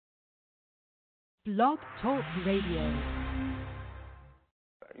Blog Talk Radio.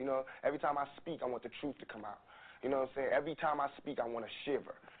 You know, every time I speak, I want the truth to come out. You know what I'm saying? Every time I speak, I want to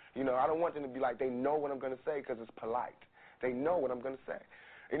shiver. You know, I don't want them to be like, they know what I'm going to say because it's polite. They know what I'm going to say.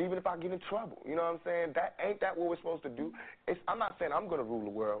 And even if I get in trouble, you know what I'm saying? Ain't that what we're supposed to do? I'm not saying I'm going to rule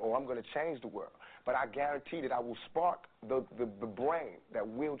the world or I'm going to change the world, but I guarantee that I will spark the brain that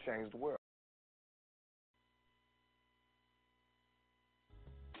will change the world.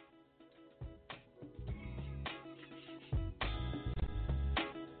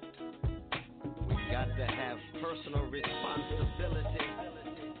 Got to have personal responsibility,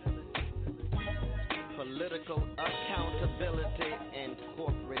 political accountability, and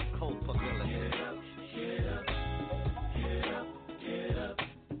corporate culpability. Get up, get up, get up, get up,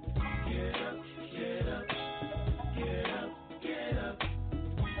 get up, get up, get up, get up.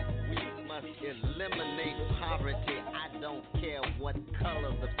 We must eliminate poverty. I don't care what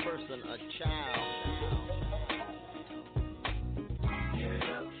color the person or child. Get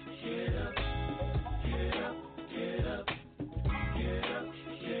up, get up.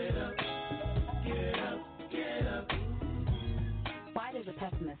 Why does a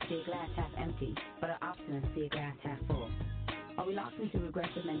pessimist see a glass half empty, but an optimist see a glass half full? Are we locked into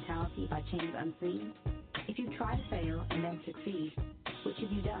regressive mentality by chains unseen? If you try to fail and then succeed, which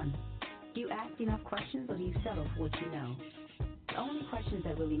have you done? Do you ask enough questions or do you settle for what you know? The only questions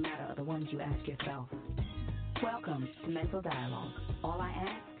that really matter are the ones you ask yourself. Welcome to Mental Dialogue. All I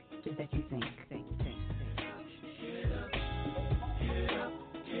ask is that you think. Get up, get up,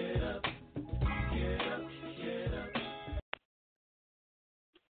 get up, get up, get up.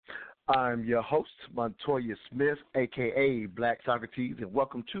 I'm your host, Montoya Smith, a.k.a. Black Socrates, and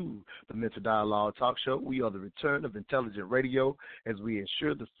welcome to the Mental Dialogue Talk Show. We are the return of intelligent radio as we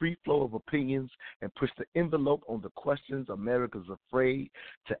ensure the free flow of opinions and push the envelope on the questions America's afraid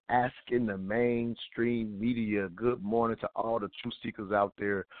to ask in the mainstream media. Good morning to all the truth seekers out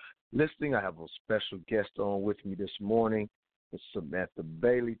there listening. I have a special guest on with me this morning. It's Samantha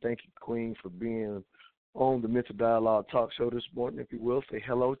Bailey. Thank you, Queen, for being on the Mental Dialogue Talk Show this morning. If you will, say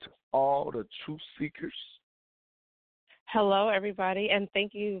hello to all the truth seekers. Hello, everybody, and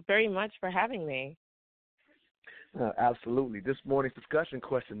thank you very much for having me. Absolutely. This morning's discussion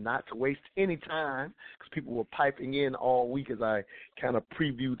question, not to waste any time, because people were piping in all week as I kind of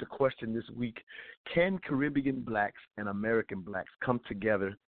previewed the question this week. Can Caribbean blacks and American blacks come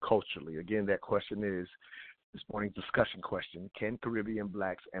together culturally? Again, that question is this morning's discussion question. Can Caribbean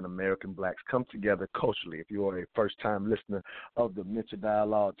blacks and American blacks come together culturally? If you are a first-time listener of the Mental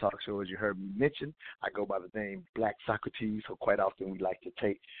Dialogue Talk Show, as you heard me mention, I go by the name Black Socrates, so quite often we like to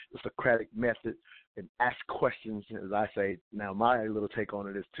take the Socratic method and ask questions, as I say. Now, my little take on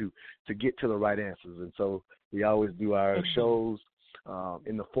it is to get to the right answers, and so we always do our shows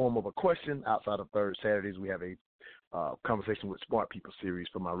in the form of a question. Outside of third Saturdays, we have a Conversation with Smart People series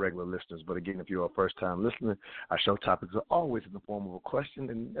for my regular listeners. But again, if you're a first-time listener, our show topics are always in the form of a question,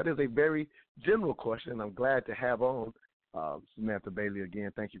 and that is a very general question. I'm glad to have on Samantha Bailey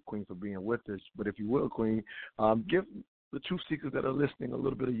again. Thank you, Queen, for being with us. But if you will, Queen, give the truth seekers that are listening a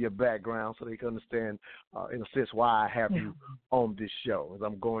little bit of your background so they can understand, in a sense, why I have you on this show. As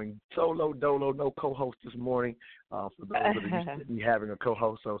I'm going solo, dolo, no co-host this morning, for those that are used to me having a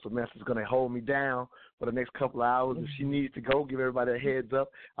co-host. So Samantha's going to hold me down for the next couple of hours. If she needs to go, give everybody a heads up.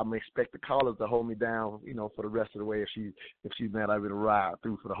 I'm going to expect the callers to hold me down, for the rest of the way if she's not able to ride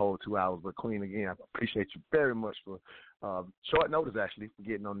through for the whole 2 hours. But, Queen, again, I appreciate you very much for short notice, actually, for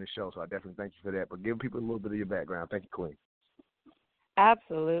getting on this show. So I definitely thank you for that. But give people a little bit of your background. Thank you, Queen.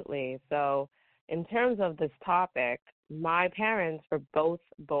 Absolutely. So in terms of this topic, my parents were both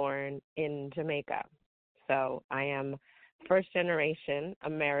born in Jamaica. So I am first generation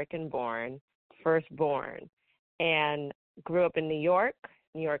American born, firstborn, and grew up in New York.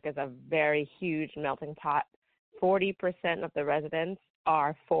 New York is a very huge melting pot. 40% of the residents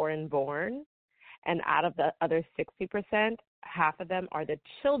are foreign born, and out of the other 60%, half of them are the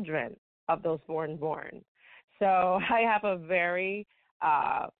children of those foreign born. So I have a very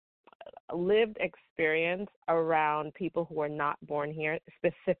lived experience around people who are not born here,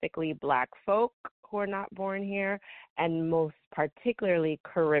 specifically black folk who are not born here, and most particularly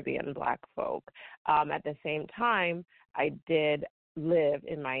Caribbean black folk. At the same time, I did live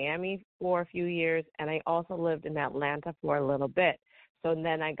in Miami for a few years, and I also lived in Atlanta for a little bit. So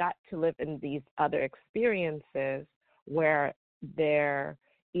then I got to live in these other experiences where there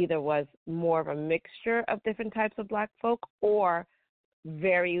either was more of a mixture of different types of black folk or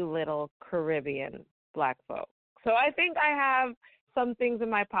very little Caribbean black folk. So I think I have some things in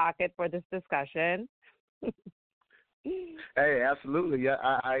my pocket for this discussion. Hey, absolutely. Yeah,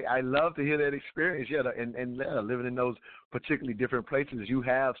 I love to hear that experience. Yeah, and living in those particularly different places, you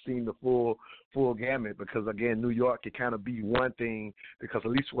have seen the full gamut. Because again, New York can kind of be one thing. Because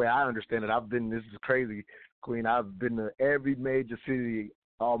at least the way I understand it, I've been. This is crazy, Queen. I've been to every major city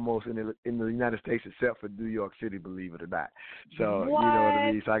almost in the United States except for New York City, believe it or not. So What? you know what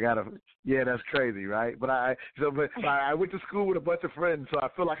I mean. So I gotta, yeah, that's crazy, right? But I went to school with a bunch of friends, so I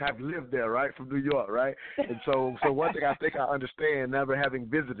feel like I've lived there, right, from New York, right? And so one thing I think I understand, never having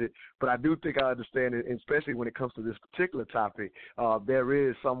visited, but I do think I understand it, and especially when it comes to this particular topic. There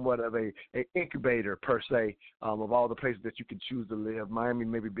is somewhat of an incubator per se of all the places that you can choose to live. Miami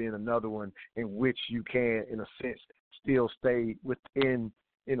maybe being another one in which you can, in a sense, still stay within,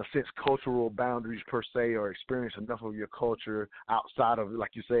 in a sense, cultural boundaries per se, or experience enough of your culture outside of,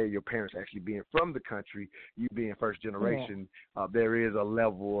 like you say, your parents actually being from the country, you being first generation. Yeah. There is a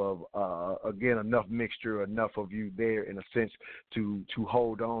level of, again, enough mixture, enough of you there, in a sense, to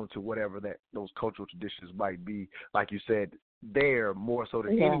hold on to whatever that those cultural traditions might be. Like you said, there more so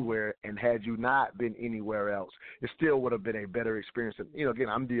than anywhere, and had you not been anywhere else, it still would have been a better experience. And, you know, again,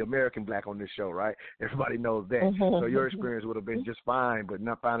 I'm the American black on this show, right? Everybody knows that. So your experience would have been just fine, but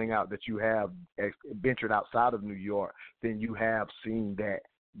not finding out that you have ventured outside of New York, then you have seen that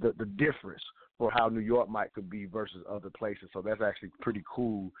the difference for how New York could be versus other places. So that's actually pretty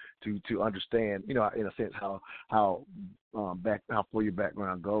cool to understand, you know, in a sense, how far your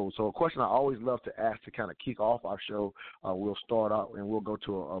background goes. So a question I always love to ask to kind of kick off our show, we'll start out and we'll go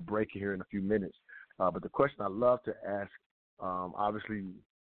to a break here in a few minutes. But the question I love to ask, obviously,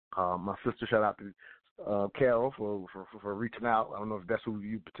 my sister, shout out to Carol for reaching out. I don't know if that's who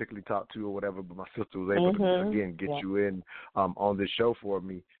you particularly talked to or whatever, but my sister was able to, again, get you in on this show for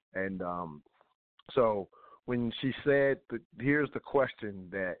me. And so when she said, here's the question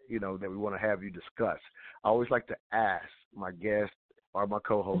that, you know, that we want to have you discuss, I always like to ask my guest or my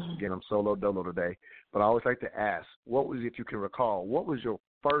co-host, again, I'm solo dolo today, but I always like to ask, what was, if you can recall, what was your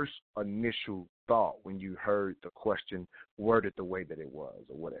first initial thought when you heard the question worded the way that it was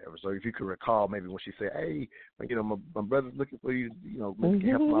or whatever? So if you could recall, maybe when she said, hey, you know, my brother's looking for you, you know, maybe you can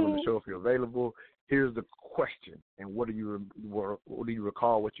help him out on the show if you're available. Here's the question. And what do you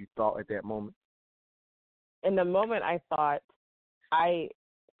recall what you thought at that moment? In the moment, I thought, I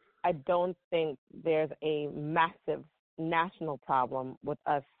don't think there's a massive national problem with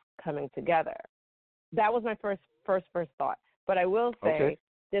us coming together. That was my first thought. But I will say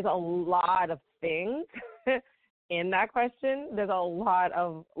there's a lot of things in that question. There's a lot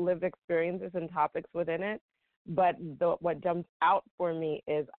of lived experiences and topics within it. But what jumps out for me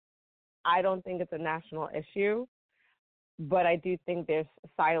is I don't think it's a national issue, but I do think there's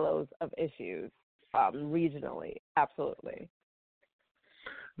silos of issues. Regionally, absolutely.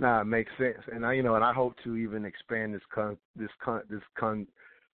 Nah, it makes sense, and I hope to even expand this question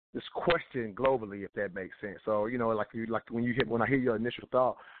globally, if that makes sense. So, you know, like when I hear your initial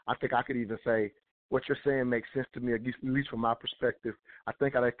thought, I think I could even say what you're saying makes sense to me, at least from my perspective. I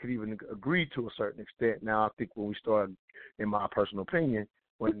think I could even agree to a certain extent. Now, I think when we start, in my personal opinion,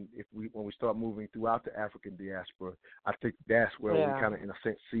 when we start moving throughout the African diaspora, I think that's where we kind of, in a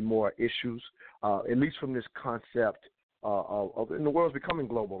sense, see more issues, at least from this concept of and the world's becoming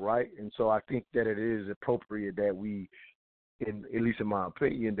global, right? And so I think that it is appropriate that we, at least in my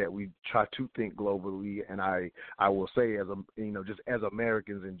opinion, that we try to think globally. And I will say, just as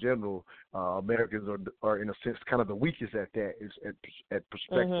Americans in general, Americans are in a sense kind of the weakest at that, at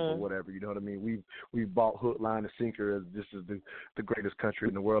perspective or whatever. You know what I mean? We've bought hook, line, and sinker as this is the greatest country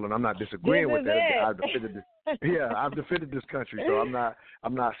in the world, and I'm not disagreeing with that. I've defended this. I've defended this country, so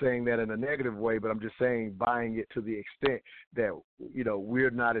I'm not saying that in a negative way, but I'm just saying buying it to the extent that, you know, we're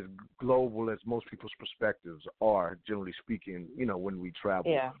not as global as most people's perspectives are, generally speaking. You know, when we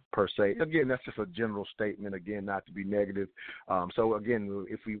travel per se. Again, that's just a general statement. Again, not to be negative. So again,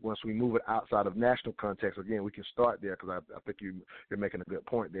 once we move it outside of national context, again, we can start there because I think you're making a good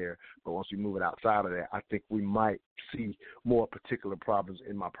point there. But once we move it outside of that, I think we might see more particular problems,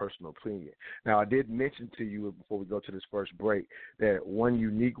 in my personal opinion. Now, I did mention to you before we go to this first break that one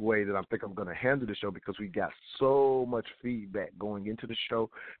unique way that I think I'm going to handle the show, because we got so much feedback going into the show,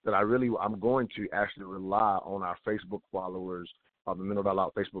 that I'm going to actually rely on our Facebook followers, the Men Without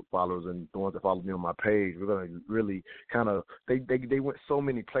Loud Facebook followers, and the ones that follow me on my page. We're going to really kind of, they went so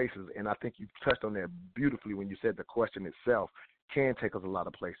many places, and I think you touched on that beautifully when you said the question itself. can take us a lot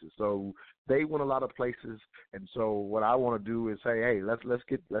of places. So they went a lot of places, and so what I want to do is say, hey, let's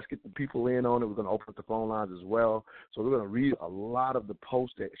get the people in on it. We're going to open up the phone lines as well. So we're going to read a lot of the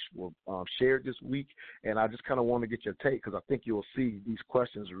posts that were shared this week, and I just kind of want to get your take because I think you'll see these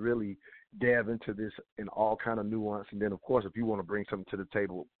questions really delve into this in all kind of nuance. And then, of course, if you want to bring something to the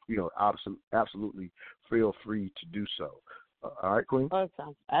table, absolutely feel free to do so. All right, Queen? Oh, it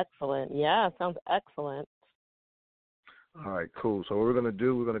sounds excellent. Yeah, it sounds excellent. All right, cool. So what we're going to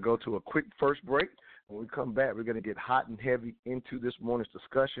do, we're going to go to a quick first break. When we come back, we're going to get hot and heavy into this morning's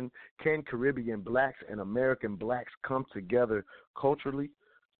discussion. Can Caribbean blacks and American blacks come together culturally?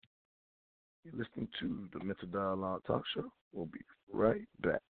 You're listening to the Mental Dialogue Talk Show. We'll be right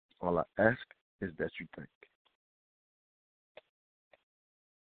back. All I ask is that you think.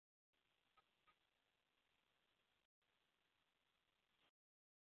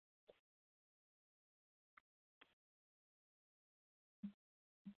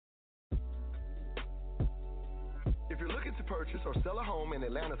 If you're looking to purchase or sell a home in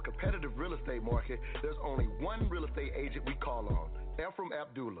Atlanta's competitive real estate market, there's only one real estate agent we call on, Ephraim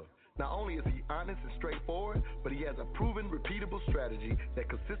Abdullah. Not only is he honest and straightforward, but he has a proven, repeatable strategy that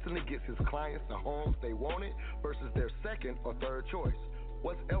consistently gets his clients the homes they wanted versus their second or third choice.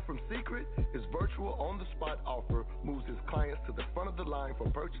 What's Ephraim's secret? His virtual on-the-spot offer moves his clients to the front of the line for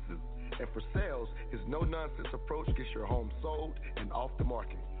purchases, and for sales, his no-nonsense approach gets your home sold and off the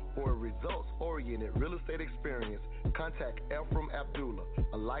market. For a results-oriented real estate experience, contact Ephraim Abdullah,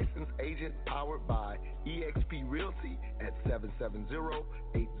 a licensed agent powered by eXp Realty at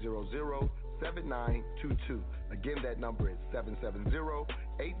 770-800-7922. Again, that number is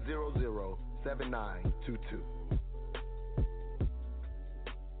 770-800-7922.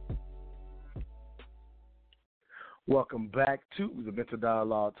 Welcome back to the Mental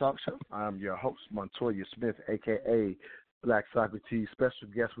Dialogue Talk Show. I'm your host, Montoya Smith, a.k.a. Black Socrates. Special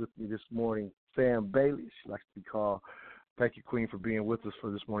guest with me this morning, Sam Bailey. She likes to be called. Thank you, Queen, for being with us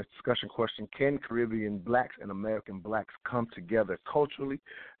for this morning's discussion question. Can Caribbean blacks and American blacks come together culturally?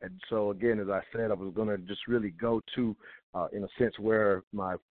 And so, again, as I said, I was going to just really go to, in a sense, where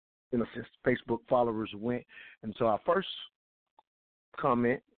my, Facebook followers went. And so our first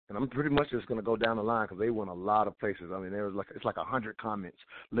comment, and I'm pretty much just going to go down the line because they went a lot of places. I mean, it's like 100 comments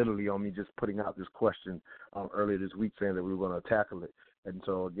literally on me just putting out this question earlier this week saying that we were going to tackle it. And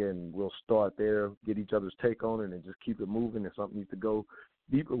so, again, we'll start there, get each other's take on it, and just keep it moving. If something needs to go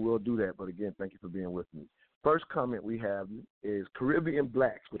deeper, we'll do that. But, again, thank you for being with me. First comment we have is Caribbean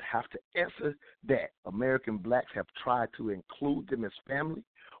blacks would have to answer that American blacks have tried to include them as family.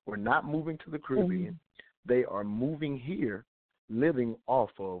 We're not moving to the Caribbean. They are moving here, living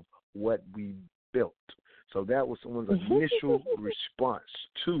off of what we built. So that was someone's initial response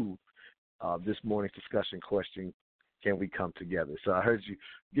to this morning's discussion question, can we come together? So I heard you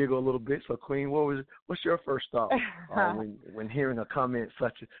giggle a little bit. So, Queen, what's your first thought when hearing a comment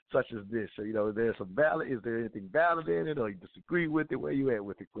such as this? So, is there anything valid in it, or you disagree with it? Where you at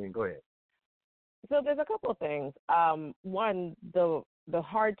with it, Queen? Go ahead. So there's a couple of things. One, the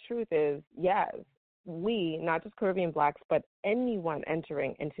hard truth is, yes, we, not just Caribbean blacks, but anyone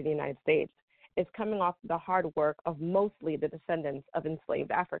entering into the United States is coming off the hard work of mostly the descendants of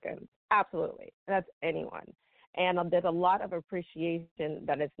enslaved Africans. Absolutely. That's anyone. And there's a lot of appreciation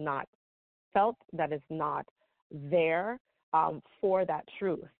that is not felt, that is not there for that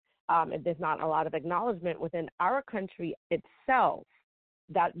truth. There's not a lot of acknowledgement within our country itself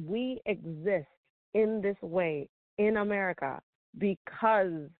that we exist in this way in America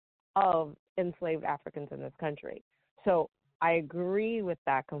because of enslaved Africans in this country. So I agree with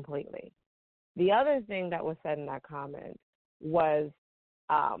that completely. The other thing that was said in that comment was,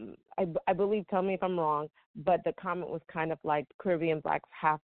 I believe, tell me if I'm wrong, but the comment was kind of like Caribbean blacks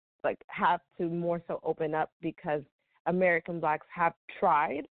have to more so open up because American blacks have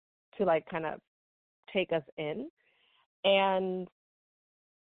tried to kind of take us in. And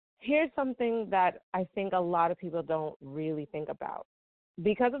here's something that I think a lot of people don't really think about.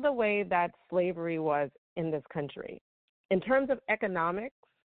 Because of the way that slavery was in this country, in terms of economics,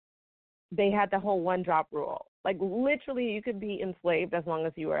 they had the whole one-drop rule. Like, literally, you could be enslaved as long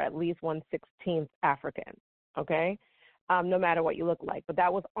as you were at least 1/16 African, okay, no matter what you look like. But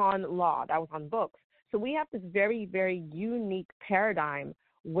that was on law. That was on books. So we have this very, very unique paradigm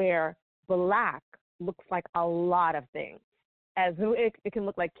where black looks like a lot of things. As it can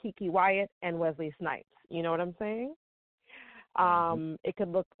look like Kiki Wyatt and Wesley Snipes. You know what I'm saying? It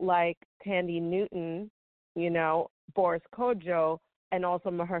could look like Tandy Newton, Boris Kodjoe, and also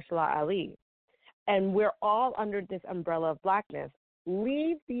Mahershala Ali. And we're all under this umbrella of blackness.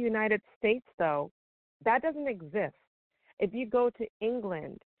 Leave the United States, though. That doesn't exist. If you go to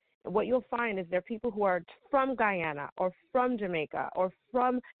England, what you'll find is there are people who are from Guyana or from Jamaica or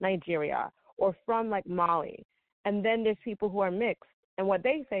from Nigeria or from like Mali. And then there's people who are mixed. And what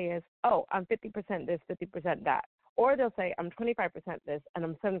they say is, oh, I'm 50% this, 50% that. Or they'll say, I'm 25% this and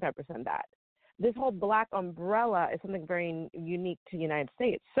I'm 75% that. This whole black umbrella is something very unique to the United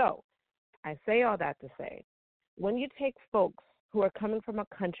States. So I say all that to say, when you take folks who are coming from a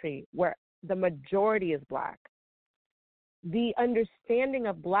country where the majority is black, the understanding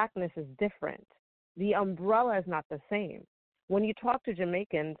of blackness is different. The umbrella is not the same. When you talk to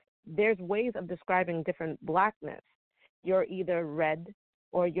Jamaicans, there's ways of describing different blackness. You're either red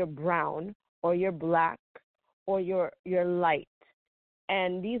or you're brown or you're black or you're light.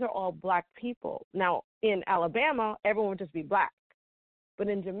 And these are all black people. Now, in Alabama, everyone would just be black. But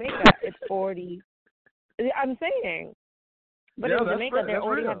in Jamaica, it's already, I'm saying, but in Jamaica, they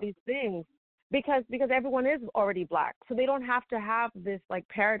already have these things because everyone is already black. So they don't have to have this, like,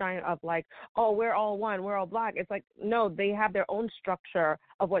 paradigm of, like, oh, we're all one, we're all black. It's like, no, they have their own structure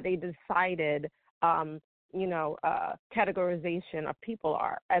of what they decided, categorization of people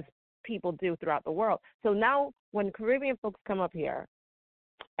are, as people do throughout the world. So now when Caribbean folks come up here,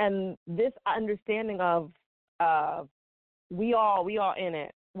 and this understanding of we all in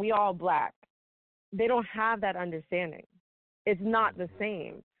it, we all black, they don't have that understanding. It's not the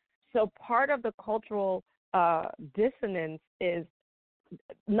same. So part of the cultural dissonance is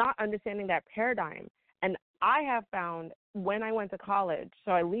not understanding that paradigm. And I have found when I went to college,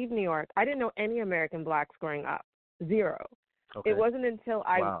 so I leave New York, I didn't know any American blacks growing up, zero. Okay. It wasn't until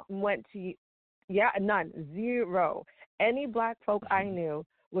I went to, none, zero. Any black folk I knew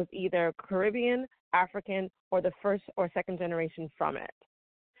was either Caribbean, African, or the first or second generation from it.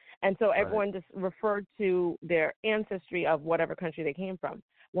 And so everyone just referred to their ancestry of whatever country they came from.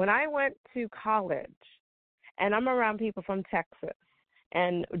 When I went to college, and I'm around people from Texas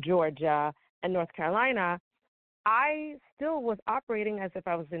and Georgia and North Carolina, I still was operating as if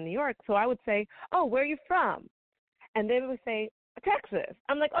I was in New York. So I would say, oh, where are you from? And they would say, Texas.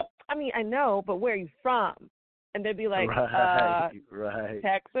 I'm like, oh, I mean, I know, but where are you from? And they'd be like,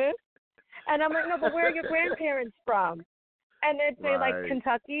 Texas. And I'm like, no, but where are your grandparents from? And they'd say, like,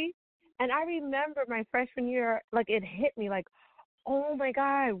 Kentucky. And I remember my freshman year, like, it hit me like, oh, my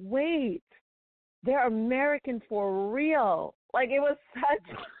God, wait. They're American for real. Like, it was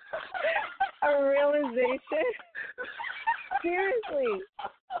such a realization. Seriously.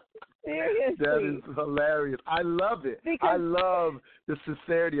 That is hilarious. I love it. I love the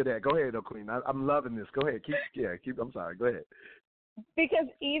sincerity of that. Go ahead, Queen. I'm loving this. Go ahead. Keep. I'm sorry. Go ahead. Because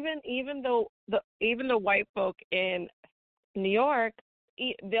even though the white folk in New York,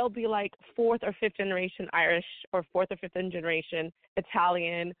 they'll be like fourth or fifth generation Irish or fourth or fifth generation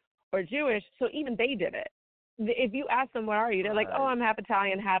Italian or Jewish. So even they did it. If you ask them, what are you? They're like, oh, I'm half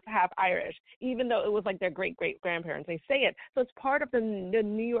Italian, half Irish, even though it was like their great-great-grandparents. They say it. So it's part of the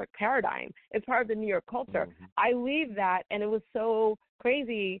New York paradigm. It's part of the New York culture. Mm-hmm. I leave that, and it was so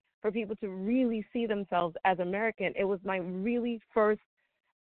crazy for people to really see themselves as American. It was my really first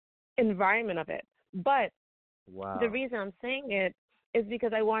environment of it. But the reason I'm saying it is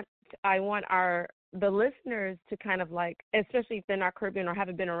because I want the listeners to kind of like, especially if they're not Caribbean or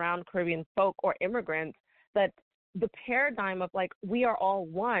haven't been around Caribbean folk or immigrants, that the paradigm of like we are all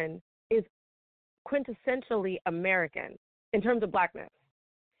one is quintessentially American in terms of blackness.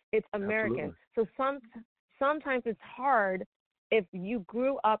 It's American. Absolutely. So sometimes it's hard if you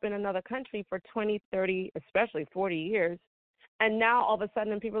grew up in another country for 20, 30, especially 40 years, and now all of a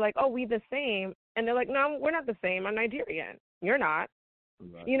sudden people are like, oh, we the same. And they're like, no, we're not the same. I'm Nigerian. You're not.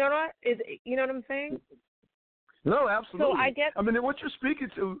 Right. You know what? You know what I'm saying? No, absolutely. So I get. I mean, what you're speaking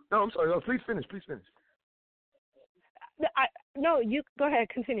to. No, I'm sorry. No, please finish. No, you go ahead.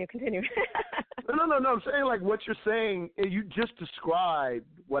 Continue. No. I'm saying like what you're saying. You just described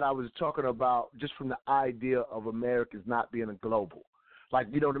what I was talking about, just from the idea of Americans not being a global. Like,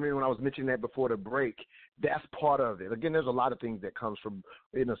 you know what I mean? When I was mentioning that before the break, that's part of it. Again, there's a lot of things that comes from,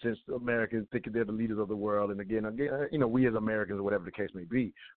 in a sense, Americans thinking they're the leaders of the world. And again, you know, we as Americans, or whatever the case may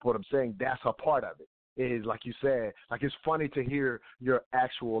be. But what I'm saying, that's a part of it. Is like you said, like it's funny to hear your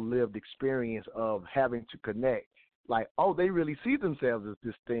actual lived experience of having to connect. Like, oh, they really see themselves as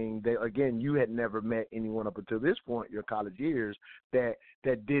this thing that, again, you had never met anyone up until this point, your college years, that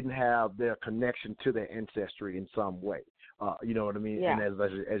that didn't have their connection to their ancestry in some way. You know what I mean? Yeah. And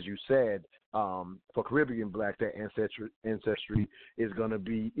as you said, for Caribbean blacks, their ancestry is going to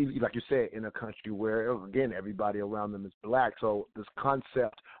be, like you said, in a country where, again, everybody around them is black. So this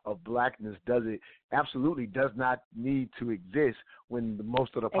concept of blackness absolutely does not need to exist when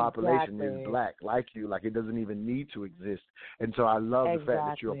most of the population is black, like you. Like, it doesn't even need to exist. And so I love the fact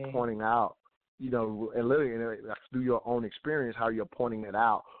that you're pointing out, you know, and literally through your own experience, how you're pointing it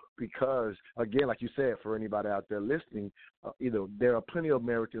out. Because, again, like you said, for anybody out there listening, there are plenty of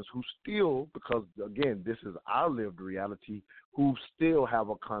Americans who still, because, again, this is our lived reality, who still have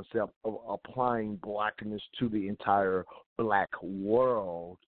a concept of applying blackness to the entire black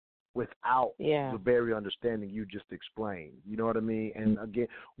world without the very understanding you just explained. You know what I mean? And again,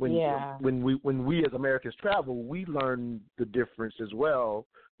 when we as Americans travel, we learn the difference as well,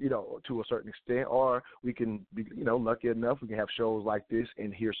 you know, to a certain extent, or we can be, you know, lucky enough we can have shows like this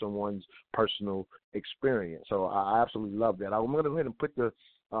and hear someone's personal experience. So I absolutely love that. I'm going to go ahead and put the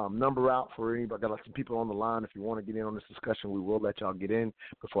number out for anybody. Got some people on the line. If you want to get in on this discussion, we will let y'all get in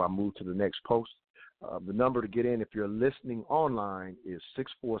before I move to the next post. The number to get in if you're listening online is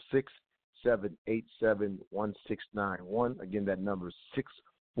 646-787-1691. Again, that number is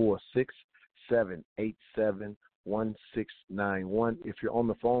 646-787-1691. If you're on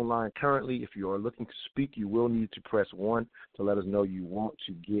the phone line currently, if you are looking to speak, you will need to press 1 to let us know you want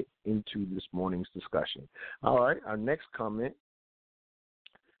to get into this morning's discussion. All right, our next comment.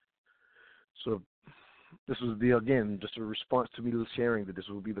 So this was again, just a response to me sharing that this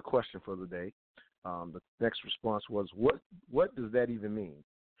will be the question for the day. The next response was, what does that even mean?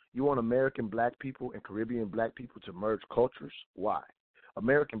 You want American black people and Caribbean black people to merge cultures? Why?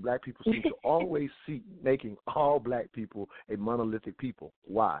 American black people seem to always seek making all black people a monolithic people.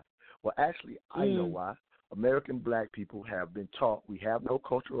 Why? Well, actually, I know why. American black people have been taught we have no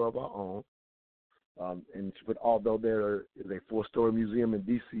culture of our own. But although there is a 4-story museum in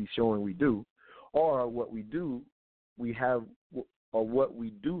D.C. showing we do, or what we do have,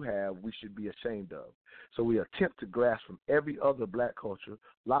 we should be ashamed of. So we attempt to grasp from every other black culture.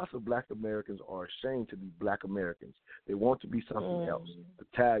 Lots of black Americans are ashamed to be black Americans. They want to be something else.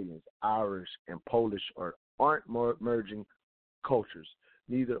 Italians, Irish, and Polish aren't merging cultures.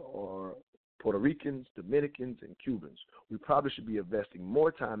 Neither are Puerto Ricans, Dominicans, and Cubans. We probably should be investing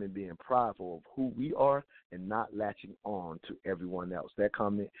more time in being prideful of who we are and not latching on to everyone else. That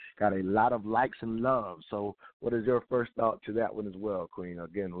comment got a lot of likes and love. So what is your first thought to that one as well, Queen?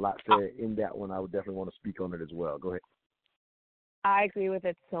 Again, a lot said in that one. I would definitely want to speak on it as well. Go ahead. I agree with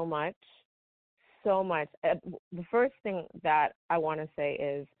it so much. So much. The first thing that I want to say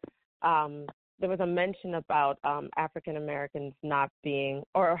is there was a mention about African Americans not being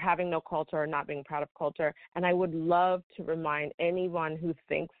or having no culture or not being proud of culture. And I would love to remind anyone who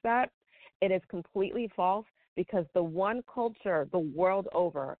thinks that it is completely false, because the one culture the world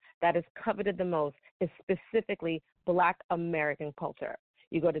over that is coveted the most is specifically Black American culture.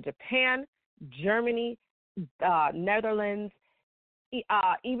 You go to Japan, Germany, Netherlands,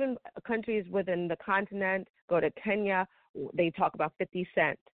 even countries within the continent, go to Kenya, they talk about 50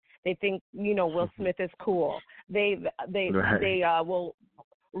 Cent. They think, Will Smith is cool. They will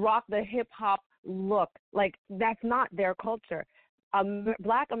rock the hip hop look. Like, that's not their culture.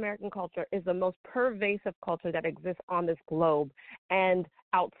 Black American culture is the most pervasive culture that exists on this globe. And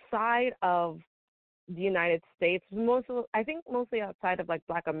outside of the United States, mostly outside of like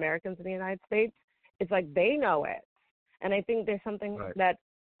Black Americans in the United States, it's like they know it. And I think there's something that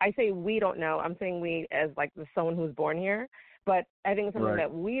I say we don't know. I'm saying we as like someone who's born here. But I think it's something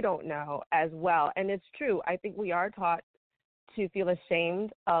that we don't know as well. And it's true. I think we are taught to feel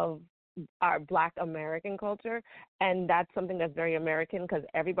ashamed of our Black American culture. And that's something that's very American, because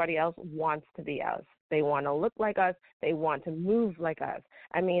everybody else wants to be us. They want to look like us. They want to move like us.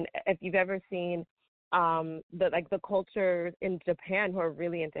 I mean, if you've ever seen the culture in Japan who are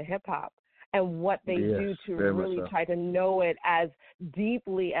really into hip hop, and what they do to really try to know it as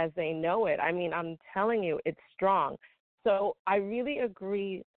deeply as they know it. I mean, I'm telling you, it's strong. So I really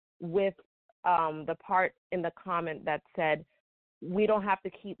agree with the part in the comment that said we don't have to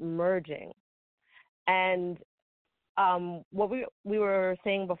keep merging. And what we were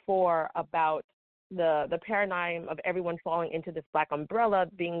saying before about the paradigm of everyone falling into this Black umbrella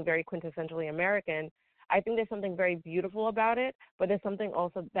being very quintessentially American, I think there's something very beautiful about it, but there's something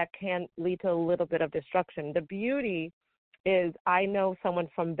also that can lead to a little bit of destruction. The beauty is I know someone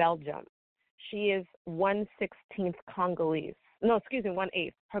from Belgium. She is 1/16 Congolese. No, excuse me,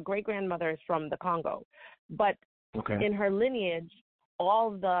 1/8. Her great-grandmother is from the Congo. But in her lineage,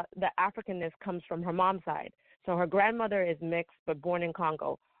 all the Africanness comes from her mom's side. So her grandmother is mixed but born in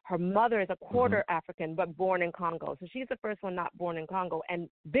Congo. Her mother is a quarter African but born in Congo. So she's the first one not born in Congo. And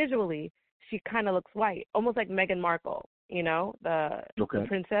visually, she kind of looks white, almost like Meghan Markle, you know, the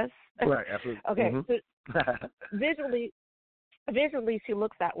princess. Right, absolutely. Okay, so visually she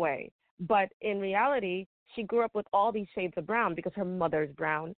looks that way. But in reality, she grew up with all these shades of brown because her mother's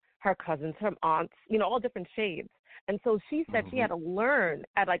brown, her cousins, her aunts, you know, all different shades. And so she said she had to learn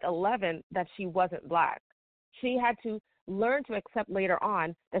at like 11 that she wasn't black. She had to learn to accept later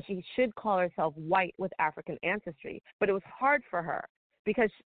on that she should call herself white with African ancestry. But it was hard for her because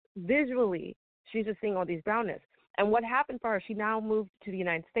visually she's just seeing all these brownness. And what happened for her, she now moved to the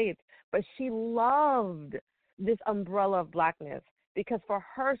United States, but she loved this umbrella of blackness because for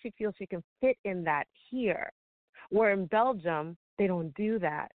her, she feels she can fit in that here, where in Belgium, they don't do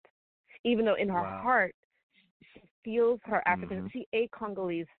that. Even though in her heart, she feels her African. She ate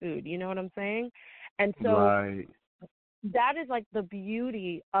Congolese food, you know what I'm saying? And so that is like the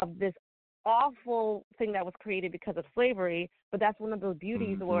beauty of this awful thing that was created because of slavery, but that's one of those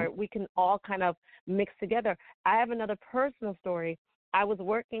beauties where we can all kind of mix together. I have another personal story. I was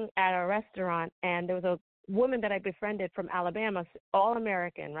working at a restaurant, and there was a woman that I befriended from Alabama, all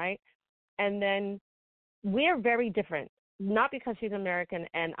American, right? And then we're very different, not because she's American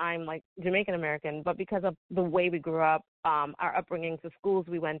and I'm like Jamaican American, but because of the way we grew up, our upbringing, the schools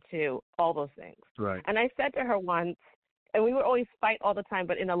we went to, all those things. Right. And I said to her once, and we would always fight all the time,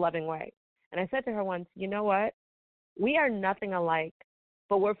 but in a loving way. And I said to her once, you know what? We are nothing alike,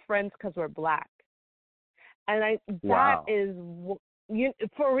 but we're friends because we're black. And that is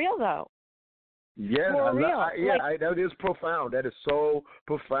for real, though. Yeah, that is profound. That is so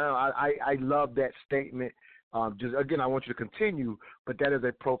profound. I love that statement. Just again, I want you to continue, but that is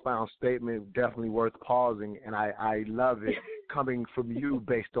a profound statement, definitely worth pausing, and I love it coming from you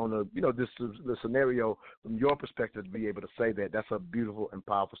based on the scenario from your perspective to be able to say that. That's a beautiful and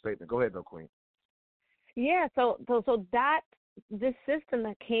powerful statement. Go ahead, though, Queen. Yeah, so that this system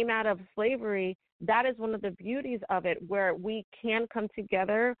that came out of slavery, that is one of the beauties of it, where we can come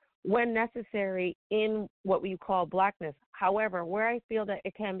together when necessary in what we call blackness. However, where I feel that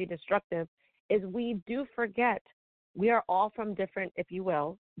it can be destructive is we do forget we are all from different, if you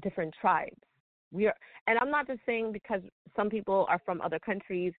will, different tribes. And I'm not just saying because some people are from other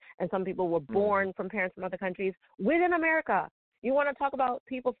countries and some people were born from parents from other countries. Within America, you want to talk about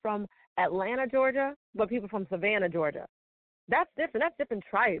people from Atlanta, Georgia, but people from Savannah, Georgia. That's different. That's different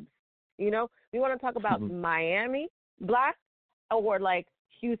tribes. You know, we want to talk about Miami black or like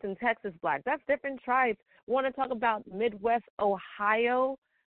Houston, Texas black. That's different tribes. We want to talk about Midwest Ohio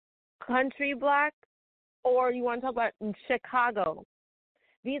country black, or you want to talk about Chicago.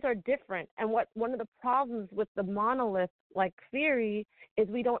 These are different. And one of the problems with the monolith like theory is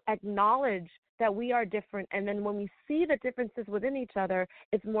we don't acknowledge that we are different. And then when we see the differences within each other,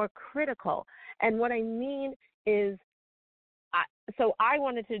 it's more critical. And what I mean is, so I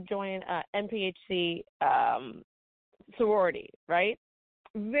wanted to join a NPHC sorority, right?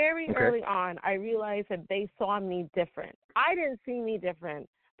 Very early on, I realized that they saw me different. I didn't see me different,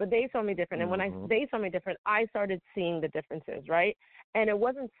 but they saw me different. And when they saw me different, I started seeing the differences, right? And it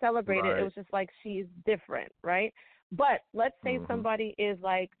wasn't celebrated. Right. It was just like, she's different, right? But let's say somebody is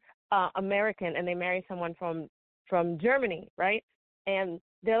like American and they marry someone from Germany, right? And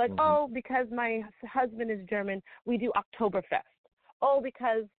they're like, oh, because my husband is German, we do Oktoberfest. Oh,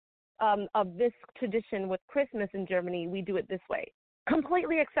 because of this tradition with Christmas in Germany, we do it this way.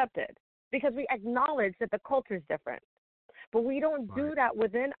 Completely accepted because we acknowledge that the culture is different. But we don't do that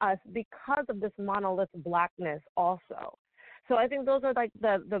within us because of this monolith blackness also. So I think those are like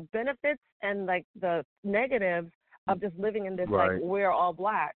the benefits and like the negatives of just living in this like we're all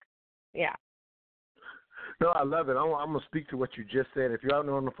black. Yeah. No, I love it. I'm going to speak to what you just said. If you're out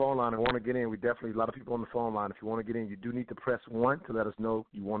there on the phone line and want to get in, we definitely, a lot of people on the phone line. If you want to get in, you do need to press 1 to let us know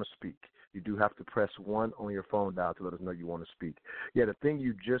you want to speak. You do have to press 1 on your phone dial to let us know you want to speak. Yeah, the thing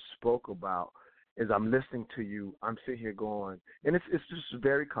you just spoke about is I'm listening to you. I'm sitting here going, and it's just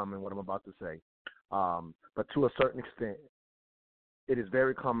very common what I'm about to say. But to a certain extent, it is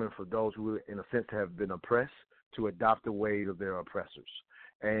very common for those who, in a sense, have been oppressed to adopt the ways of their oppressors.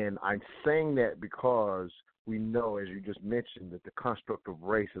 And I'm saying that because we know, as you just mentioned, that the construct of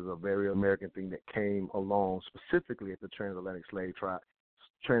race is a very American thing that came along specifically at the transatlantic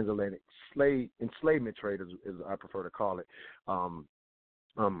enslavement trade, as I prefer to call it.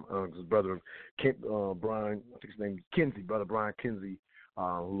 His brother Brian, I think his name is Kinsey, brother Brian Kinsey,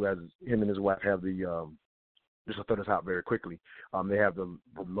 who has him and his wife have the just to throw this out very quickly, they have the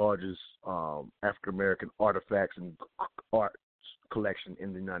largest African American artifacts and art collection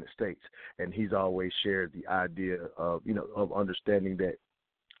in the United States, and he's always shared the idea of of understanding that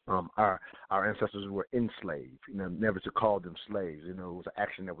our ancestors were enslaved, never to call them slaves. It was an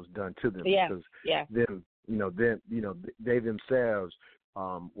action that was done to them because they themselves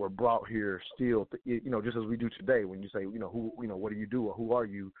were brought here still, just as we do today. When you say, what do you do or who are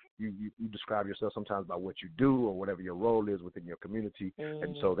you? You describe yourself sometimes by what you do or whatever your role is within your community. Mm-hmm.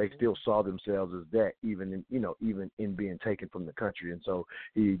 And so they still saw themselves as that, even in being taken from the country. And so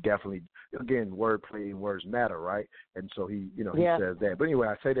he definitely, again, wordplay and words matter, right? And so he says that. But anyway,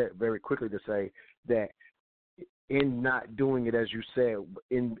 I say that very quickly to say that in not doing it, as you said,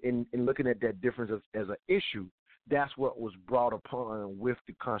 in looking at that difference as an issue, that's what was brought upon with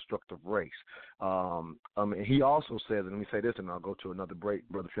the construct of race. And he also says, and let me say this, and I'll go to another break.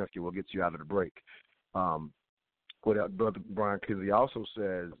 Brother Finsky will get you out of the break. What Brother Brian Kinsley also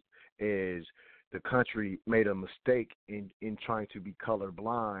says is the country made a mistake in trying to be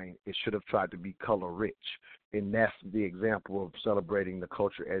colorblind. It should have tried to be color rich. And that's the example of celebrating the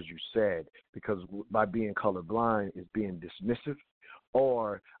culture, as you said, because by being colorblind is being dismissive,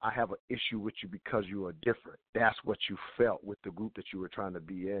 or I have an issue with you because you are different. That's what you felt with the group that you were trying to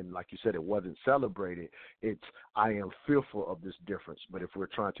be in. Like you said, it wasn't celebrated. It's, I am fearful of this difference. But if we're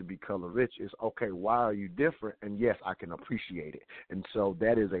trying to be color rich, it's, okay, why are you different? And yes, I can appreciate it. And so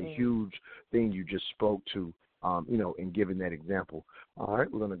that is a huge thing you just spoke to, in giving that example. All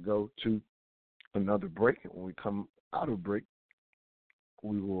right, we're going to go to another break. And when we come out of break,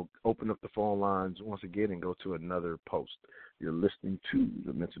 we will open up the phone lines once again and go to another post. You're listening to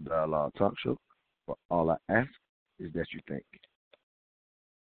the Mental Dialogue Talk Show. But all I ask is that you think.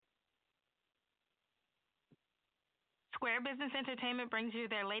 Square Business Entertainment brings you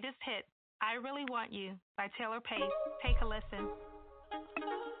their latest hit, I Really Want You, by Taylor Pace. Take a listen.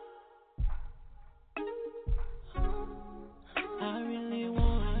 I really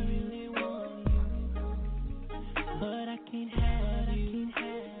want you, but I can't have you.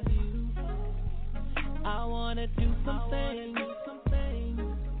 I wanna do something.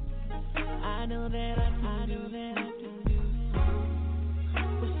 I know that I can do.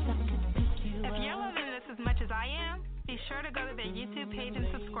 Wish I could pick you up. If you're loving this as much as I am, be sure to go to their YouTube page and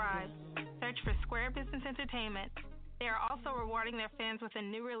subscribe. Search for Square Business Entertainment. They are also rewarding their fans with a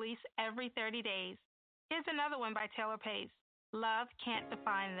new release every 30 days. Here's another one by Taylor Pace. Love Can't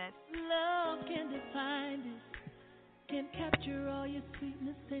Define This. Love can't define this. Can't capture all your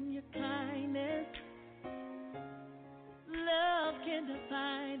sweetness and your kindness. Love can't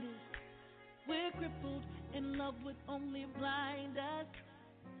define this. We're crippled and love would only blind us.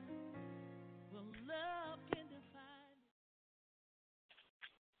 Well, love can define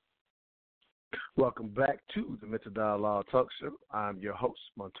it. Welcome back to the Mental Dialogue Talk Show. I'm your host,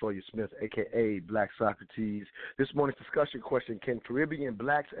 Montoya Smith, a.k.a. Black Socrates. This morning's discussion question, can Caribbean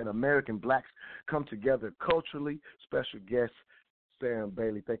blacks and American blacks come together culturally? Special guest, Sam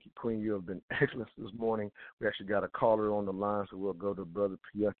Bailey. Thank you, Queen. You have been excellent this morning. We actually got a caller on the line, so we'll go to Brother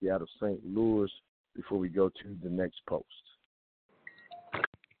Piyuki out of St. Louis before we go to the next post.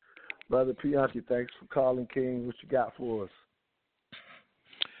 Brother Piyuki, thanks for calling, King. What you got for us?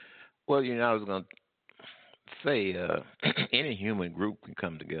 Well, I was going to say any human group can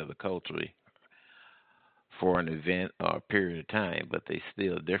come together culturally for an event or a period of time, but they're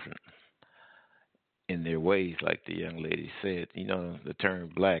still different in their ways, like the young lady said. The term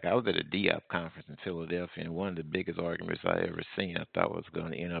black. I was at a DIOP conference in Philadelphia, and one of the biggest arguments I ever seen, I thought was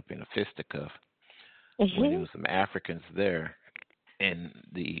going to end up in a fisticuff. When there was some Africans there, and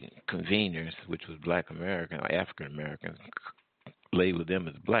the conveners, which was Black American or African Americans, labeled them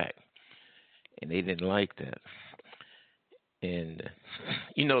as black, and they didn't like that. And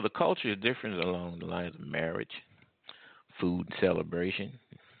the culture is different along the lines of marriage, food, celebration,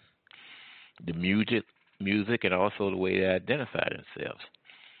 the music, and also the way they identify themselves.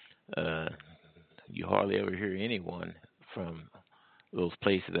 You hardly ever hear anyone from those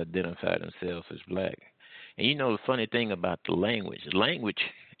places identify themselves as black. And the funny thing about the language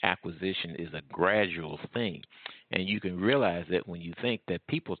acquisition is a gradual thing. And you can realize that when you think that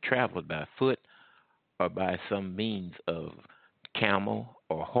people traveled by foot or by some means of camel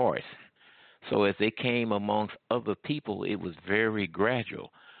or horse. So as they came amongst other people, it was very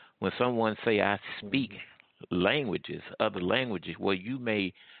gradual. When someone say, I speak languages, other languages, well, you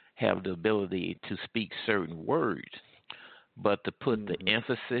may have the ability to speak certain words, but to put the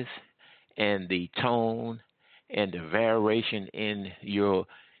emphasis and the tone and the variation in your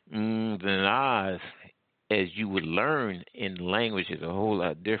and ahs as you would learn in language is a whole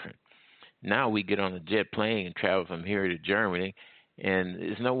lot different. Now we get on a jet plane and travel from here to Germany, And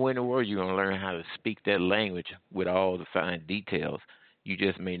there's no way in the world you're going to learn how to speak that language with all the fine details. You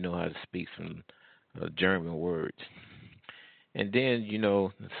just may know how to speak some German words. And then, the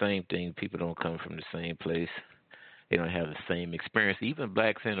same thing, people don't come from the same place. They don't have the same experience. Even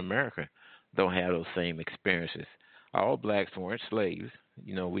blacks in America don't have those same experiences. All blacks weren't slaves.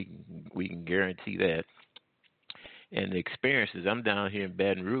 We can guarantee that. And the experiences, I'm down here in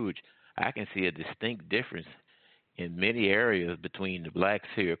Baton Rouge, I can see a distinct difference in many areas between the blacks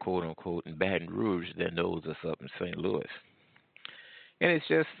here, quote unquote, in Baton Rouge than those that's up in St. Louis. And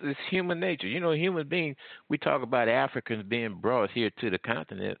it's human nature. Human beings, we talk about Africans being brought here to the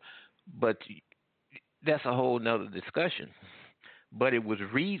continent, but that's a whole nother discussion. But it was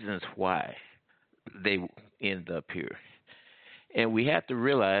reasons why they end up here. And we have to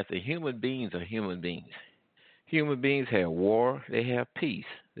realize that human beings are human beings. Human beings have war, they have peace,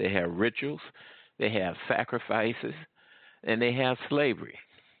 they have rituals, they have sacrifices, and they have slavery.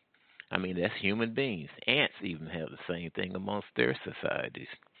 I mean, that's human beings. Ants even have the same thing amongst their societies.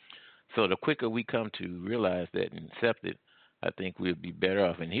 So the quicker we come to realize that and accept it, I think we'll be better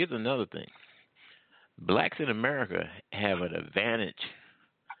off. And here's another thing. Blacks in America have an advantage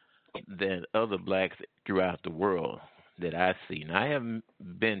than other blacks throughout the world that I see. Now, I haven't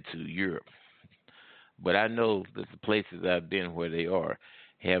been to Europe, but I know that the places I've been where they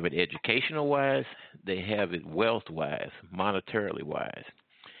have it educational-wise, they have it wealth-wise, monetarily-wise.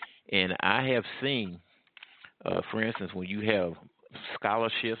 And I have seen, for instance, when you have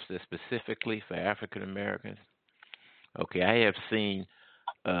scholarships that specifically for African Americans, okay, I have seen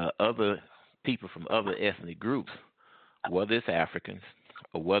other people from other ethnic groups, whether it's Africans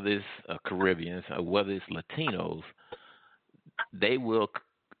or whether it's Caribbeans or whether it's Latinos, they will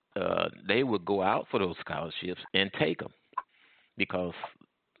go out for those scholarships and take them because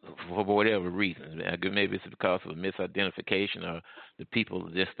for whatever reason. Maybe it's because of misidentification or the people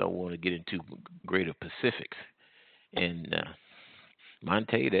just don't want to get into greater specifics. And I'll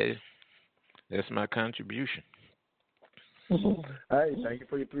tell you that's my contribution. Hey, thank you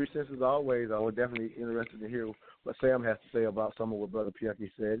for your 3 cents as always. I was definitely interested to hear what Sam has to say about some of what Brother Piaki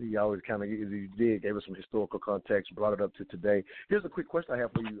said. He always kind of, as he did, gave us some historical context, brought it up to today. Here's a quick question I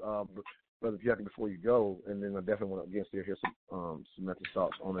have for you, Brother Piaki, before you go, and then I definitely want to hear some mental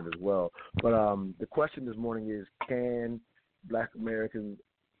thoughts on it as well. But the question this morning is, can Black Americans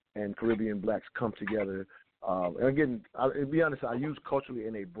and Caribbean blacks come together? And again, to be honest, I use culturally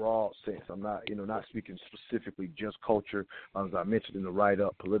in a broad sense. I'm not, not speaking specifically just culture, as I mentioned in the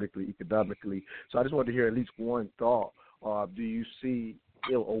write-up, politically, economically. So I just wanted to hear at least one thought. Do you see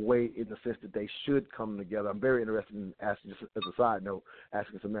a way in the sense that they should come together? I'm very interested in asking, just as a side note,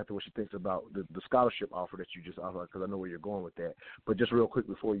 asking Samantha what she thinks about the scholarship offer that you just offered, because I know where you're going with that. But just real quick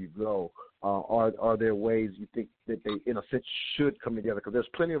before you go, are there ways you think that they, in a sense, should come together? Because there's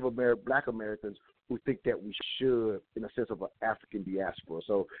plenty of Black Americans who think that we should, in a sense of an African diaspora.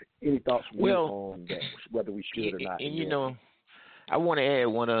 So any thoughts on that, whether we should or not? And I want to add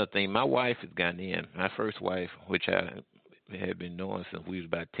one other thing. My wife is Ghanaian. My first wife, which I had been knowing since we was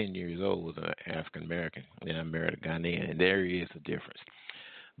about 10 years old, was an African American, and I married a Ghanaian, and there is a difference.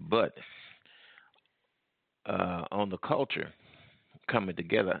 But on the culture coming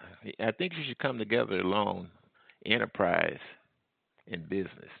together, I think you should come together along enterprise and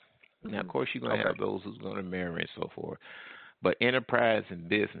business. Now, of course, you're going to have those who's going to marry and so forth, but enterprise and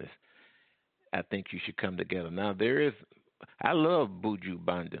business, I think you should come together. Now, I love Buju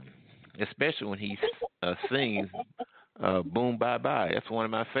Banton, especially when he sings Boom Bye Bye. That's one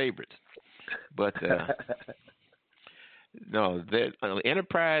of my favorites. But no,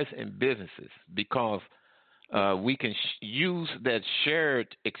 enterprise and businesses, because we can use that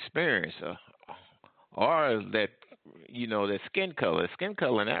shared experience or that that skin color. Skin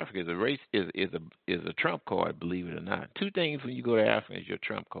color in Africa is a race is a trump card, believe it or not. 2 things when you go to Africa is your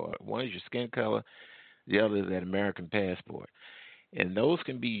trump card. One is your skin color, the other is that American passport. And those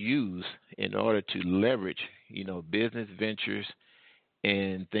can be used in order to leverage, business ventures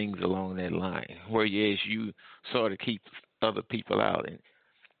and things along that line, whereas you sort of keep other people out.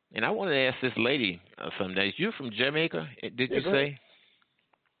 And I wanted to ask this lady some days, you're from Jamaica, did you say?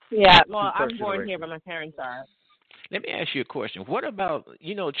 Yeah, well, I'm born here, but my parents are. Let me ask you a question. What about,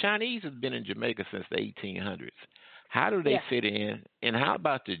 Chinese have been in Jamaica since the 1800s. How do they fit in? And how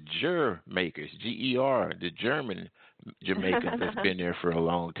about the Makers, G-E-R, the German Jamaicans that's been there for a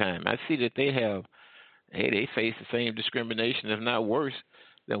long time? I see that they face the same discrimination, if not worse,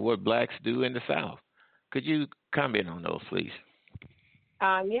 than what blacks do in the South. Could you comment on those, please?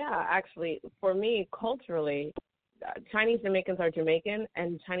 Yeah, actually, for me, culturally, Chinese Jamaicans are Jamaican,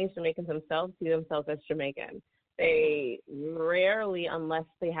 and Chinese Jamaicans themselves see themselves as Jamaican. they rarely, unless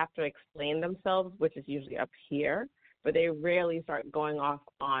they have to explain themselves, which is usually up here, but they rarely start going off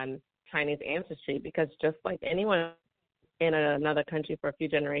on Chinese ancestry because just like anyone in another country for a few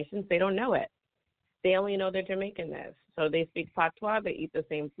generations, they don't know it. They only know their Jamaicanness. So they speak patois, they eat the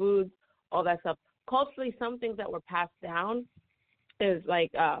same foods, all that stuff. Culturally, some things that were passed down is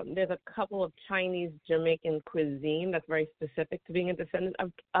like there's a couple of Chinese Jamaican cuisine that's very specific to being a descendant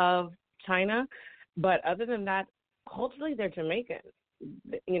of China. But other than that, culturally, they're Jamaican.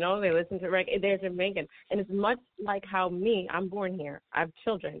 You know, they listen to reggae. They're Jamaican. And it's much like how I'm born here. I have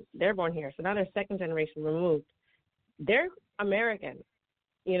children. They're born here. So now they're second generation removed. They're American,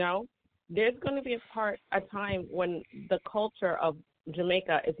 you know. There's going to be a time when the culture of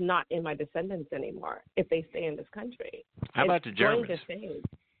Jamaica is not in my descendants anymore if they stay in this country. How about the Germans?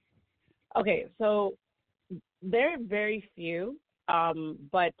 Okay, so there are very few,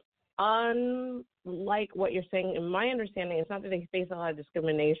 but unlike what you're saying, in my understanding, it's not that they face a lot of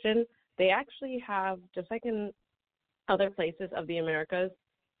discrimination. They actually have, just like in other places of the Americas,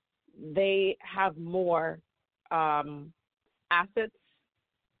 they have more assets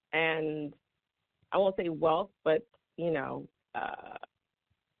and I won't say wealth, but, you know,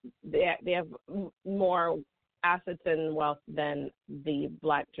 they have more assets and wealth than the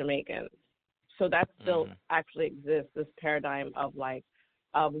Black Jamaicans. So that still actually exists, this paradigm of white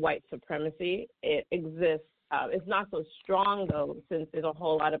supremacy. It exists. It's not so strong, though, since there's a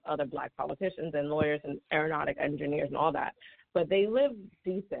whole lot of other Black politicians and lawyers and aeronautic engineers and all that. But they live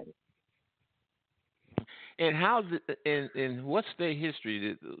decent. And and what's their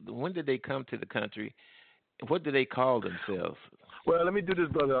history? When did they come to the country? What do they call themselves? Well, let me do this,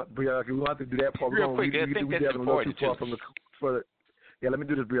 brother. We don't have to do that part. Real quick, I think that's important. Let me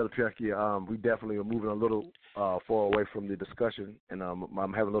do this, brother Piaki. We definitely are moving a little far away from the discussion, and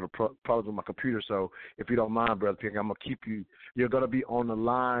I'm having a little problems with my computer. So if you don't mind, brother Piaki, I'm gonna keep you. You're gonna be on the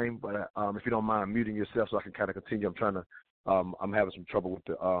line, but if you don't mind muting yourself, so I can kind of continue. I'm trying to. I'm having some trouble with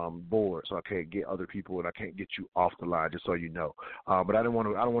the board, so I can't get other people, and I can't get you off the line, just so you know. But I don't want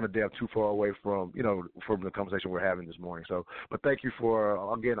to delve too far away from from the conversation we're having this morning. So, but thank you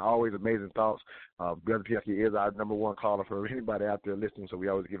for again always amazing thoughts. Brother Piaki is our number one caller for anybody out there listening, so we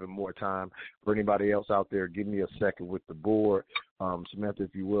always give him more time. For anybody else out there, give me a second with the board. Samantha,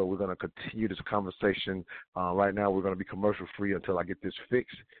 if you will, we're going to continue this conversation. Right now, we're going to be commercial free until I get this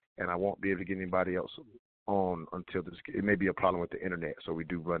fixed, and I won't be able to get anybody else on until this. It may be a problem with the internet, so we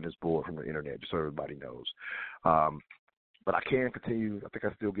do run this board from the internet, just so everybody knows. But I can continue. I think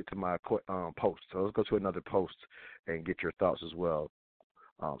I still get to my post. So let's go to another post and get your thoughts as well,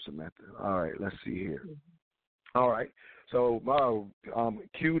 Samantha. All right, let's see here. All right. So,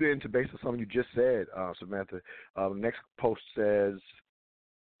 cued into based on something you just said, Samantha, next post says,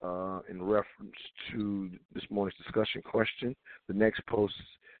 in reference to this morning's discussion question, the next post,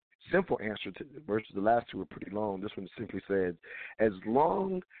 simple answer to versus the last two were pretty long. This one simply says, as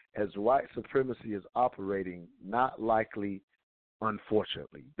long as white supremacy is operating, not likely,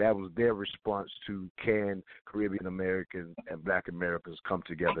 unfortunately. That was their response to can Caribbean Americans and Black Americans come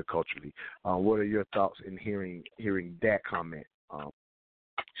together culturally. What are your thoughts in hearing that comment,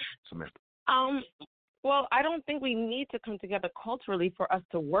 Samantha? Well, I don't think we need to come together culturally for us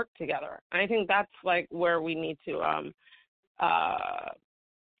to work together. I think that's like where we need to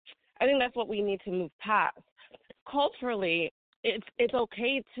I think that's what we need to move past. Culturally, it's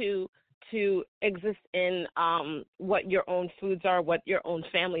okay to exist in what your own foods are, what your own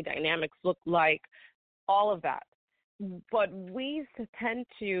family dynamics look like, all of that. But we tend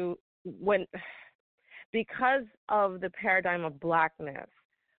to, because of the paradigm of Blackness,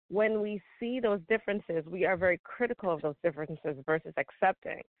 when we see those differences, we are very critical of those differences versus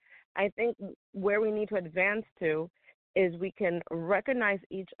accepting. I think where we need to advance to is we can recognize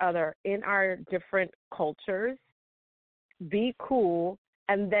each other in our different cultures, be cool,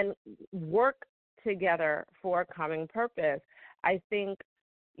 and then work together for a common purpose. I think,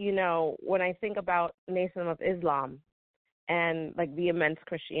 when I think about Nation of Islam and like the immense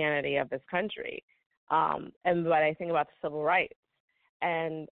Christianity of this country, and what I think about the civil rights,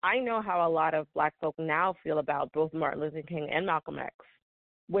 and I know how a lot of Black folk now feel about both Martin Luther King and Malcolm X,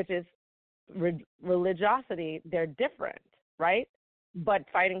 which is religiosity. They're different, right? But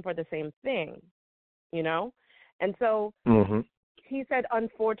fighting for the same thing, And so he said,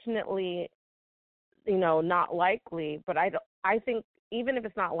 unfortunately, not likely. But I think even if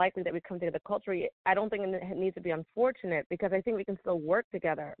it's not likely that we come together culturally, I don't think it needs to be unfortunate because I think we can still work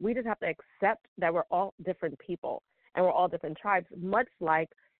together. We just have to accept that we're all different people and we're all different tribes, much like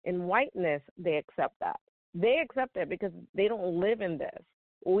in whiteness, they accept that. They accept it because they don't live in this.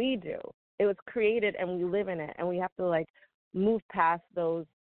 We do. It was created, and we live in it, and we have to like move past those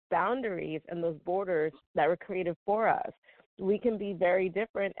boundaries and those borders that were created for us. We can be very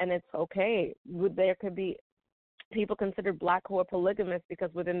different, and it's okay. There could be people considered Black who are polygamous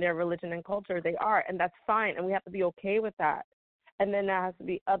because within their religion and culture they are, and that's fine, and we have to be okay with that. And then there has to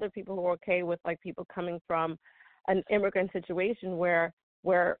be other people who are okay with like people coming from an immigrant situation where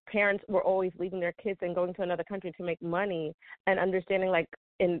parents were always leaving their kids and going to another country to make money, and understanding like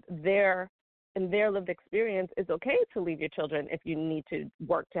in their lived experience, it's okay to leave your children if you need to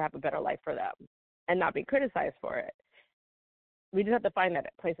work to have a better life for them and not be criticized for it. We just have to find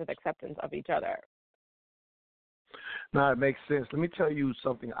that place of acceptance of each other. No, it makes sense. Let me tell you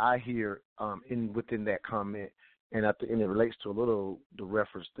something I hear within that comment, and it relates to a little the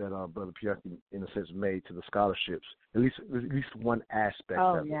reference that Brother Pianki, in a sense, made to the scholarships. At least one aspect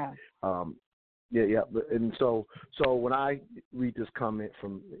of it. Yeah. And so when I read this comment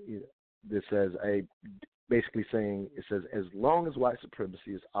from that says basically saying, it says, as long as white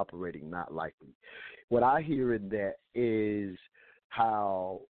supremacy is operating, not likely. What I hear in that is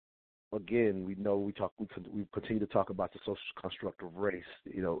how, again, we continue to talk about the social construct of race,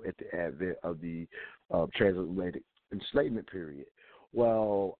 at the advent of the transatlantic enslavement period.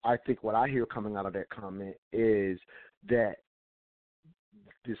 Well, I think what I hear coming out of that comment is that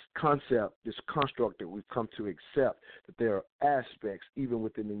this concept, this construct that we've come to accept, that there are aspects, even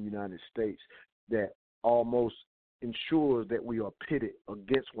within the United States, that almost ensures that we are pitted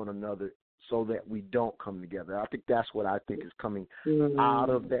against one another so that we don't come together. I think that's what I think is coming out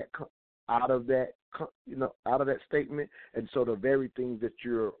of that statement. And so the very things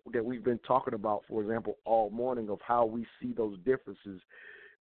that we've been talking about, for example, all morning, of how we see those differences,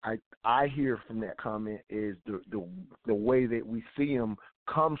 I hear from that comment is the way that we see them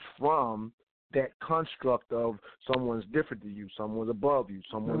comes from that construct of someone's different than you, someone's above you,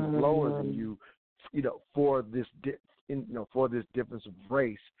 someone's lower than you, for this difference of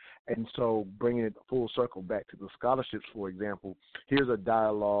race. And so bringing it full circle back to the scholarships, for example, here's a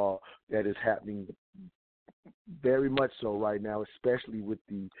dialogue that is happening very much so right now, especially with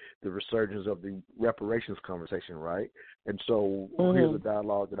the resurgence of the reparations conversation, right? And so here's a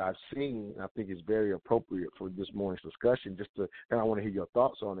dialogue that I've seen, I think is very appropriate for this morning's discussion, and I want to hear your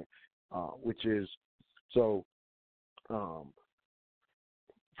thoughts on it, which is,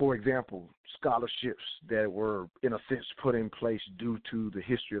 for example, scholarships that were, in a sense, put in place due to the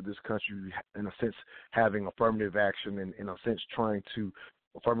history of this country, in a sense, having affirmative action, and in a sense,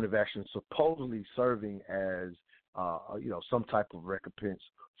 affirmative action supposedly serving as, some type of recompense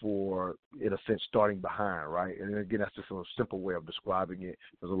for, in a sense, starting behind, right? And again, that's just a simple way of describing it.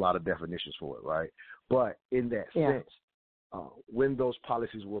 There's a lot of definitions for it, right? But in that sense, when those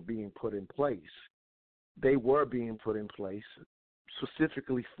policies were being put in place, they were being put in place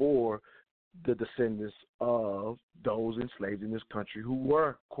specifically for the descendants of those enslaved in this country who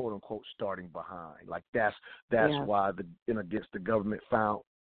were, quote unquote, starting behind. Like that's why the government found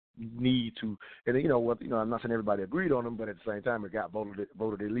need to, and I'm not saying everybody agreed on them, but at the same time it got voted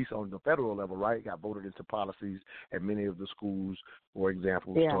at least on the federal level, right? It got voted into policies, and many of the schools, for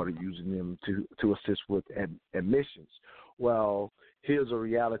example, started using them to assist with admissions. Well, here's a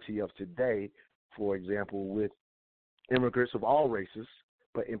reality of today, for example, with immigrants of all races,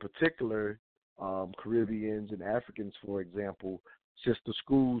 but in particular Caribbeans and Africans, for example, since the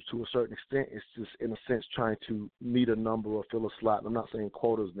schools, to a certain extent, is just, in a sense, trying to meet a number or fill a slot. I'm not saying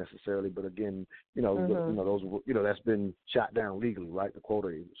quotas necessarily, but again, those, that's been shot down legally, right? The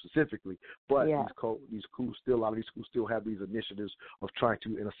quota specifically. But a lot of these schools still have these initiatives of trying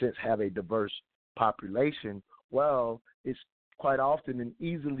to, in a sense, have a diverse population. Well, it's quite often and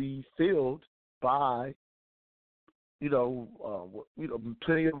easily filled by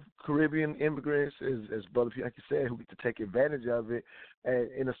plenty of Caribbean immigrants, as Brother Pianki said, who get to take advantage of it.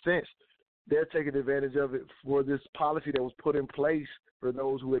 And in a sense, they're taking advantage of it for this policy that was put in place for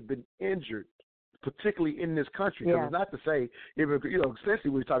those who had been injured, particularly in this country. Because it's not to say,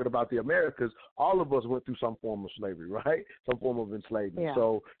 especially when we're talking about the Americas, all of us went through some form of slavery, right? Some form of enslavement. Yeah.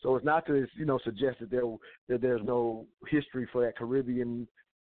 So it's not to suggest that there's no history for that Caribbean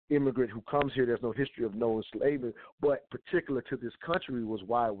immigrant who comes here. There's no history of no enslavement, but particular to this country was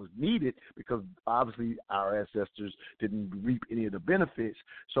why it was needed, because obviously our ancestors didn't reap any of the benefits.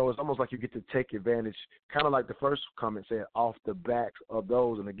 So it's almost like you get to take advantage, kind of like the first comment said, off the backs of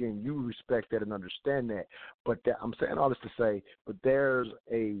those. And again, you respect that and understand that. But I'm saying all this to say, but there's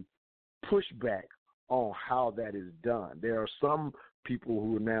a pushback on how that is done. There are some people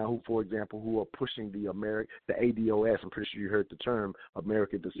who, for example, who are pushing the ADOS. I'm pretty sure you heard the term,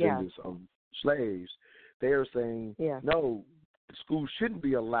 American Descendants of Slaves. They are saying, no, the school shouldn't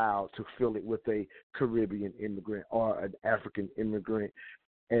be allowed to fill it with a Caribbean immigrant or an African immigrant.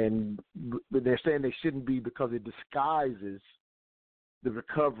 And they're saying they shouldn't be because it disguises the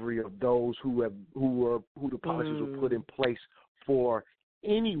recovery of those who the policies were put in place for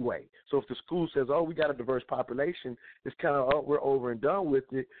anyway. So if the school says, "Oh, we got a diverse population," it's kind of, "Oh, we're over and done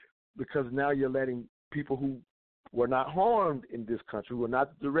with it," because now you're letting people who were not harmed in this country, who are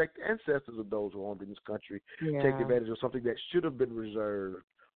not direct ancestors of those who are harmed in this country, take advantage of something that should have been reserved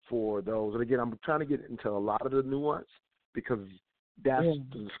for those. And again, I'm trying to get into a lot of the nuance because that's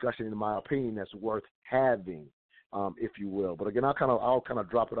the discussion, in my opinion, that's worth having, if you will. But again, I'll kind of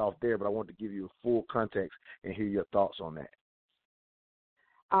drop it off there. But I want to give you a full context and hear your thoughts on that.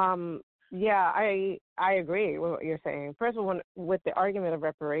 Yeah, I agree with what you're saying. First of all, with the argument of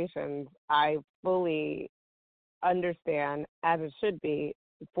reparations, I fully understand, as it should be,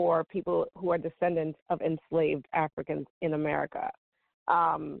 for people who are descendants of enslaved Africans in America.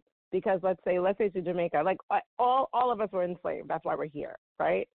 Because let's say to Jamaica, like all of us were enslaved. That's why we're here,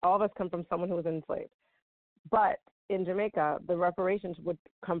 right? All of us come from someone who was enslaved. But in Jamaica, the reparations would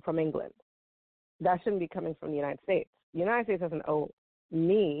come from England. That shouldn't be coming from the United States. The United States doesn't owe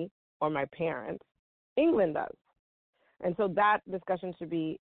me or my parents. England does. And so that discussion should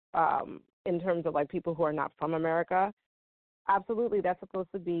be in terms of like people who are not from America. Absolutely, that's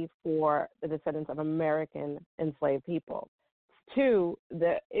supposed to be for the descendants of American enslaved people. Two,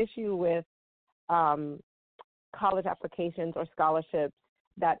 the issue with college applications or scholarships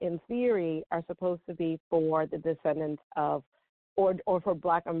that in theory are supposed to be for the descendants of or for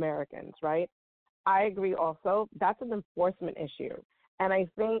Black Americans, right? I agree also. That's an enforcement issue. And I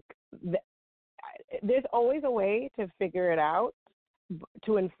think there's always a way to figure it out,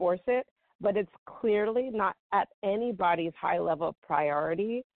 to enforce it, but it's clearly not at anybody's high level of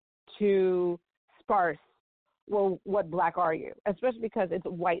priority to sparse, well, what Black are you? Especially because it's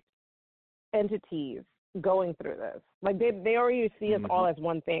white entities going through this. Like they already see us all as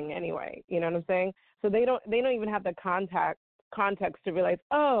one thing anyway. You know what I'm saying? So they don't even have the context to realize,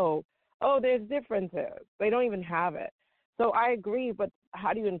 oh, there's differences. They don't even have it. So I agree, but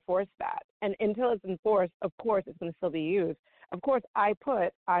how do you enforce that? And until it's enforced, of course, it's going to still be used. Of course, I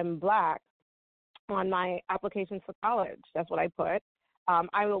put I'm Black on my applications for college. That's what I put.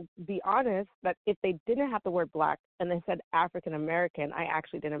 I will be honest that if they didn't have the word Black and they said African American, I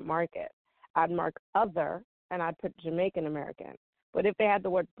actually didn't mark it. I'd mark other, and I'd put Jamaican American. But if they had the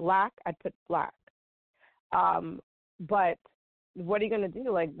word Black, I'd put Black. But what are you going to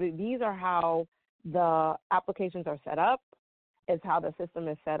do? Like, these are how the applications are set up. It's how the system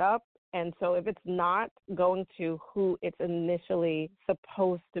is set up. And so if it's not going to who it's initially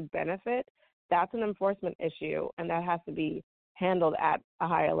supposed to benefit, that's an enforcement issue, and that has to be handled at a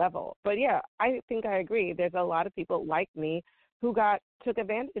higher level. But, yeah, I think I agree. There's a lot of people like me who took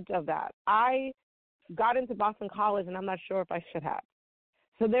advantage of that. I got into Boston College, and I'm not sure if I should have.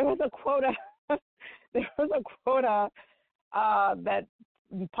 So there was a quota. That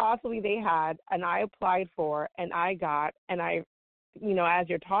possibly they had, and I applied for, and I got, and I, as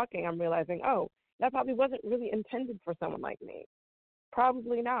you're talking, I'm realizing, oh, that probably wasn't really intended for someone like me.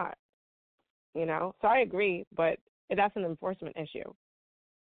 Probably not. So I agree, but that's an enforcement issue.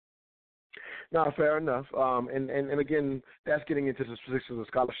 No, fair enough. And again, that's getting into the specifics of the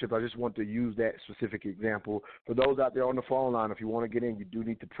scholarship. I just want to use that specific example. For those out there on the phone line, if you want to get in, you do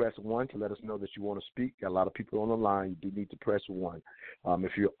need to press 1 to let us know that you want to speak. Got a lot of people on the line. You do need to press 1.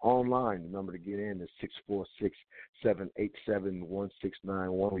 If you're online, the number to get in is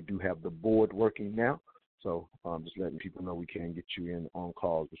 646-787-1691. We do have the board working now. So just letting people know we can get you in on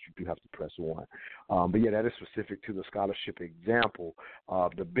calls, but you do have to press 1. But, yeah, that is specific to the scholarship example.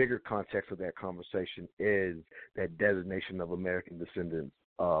 The bigger context of that conversation is that designation of American descendants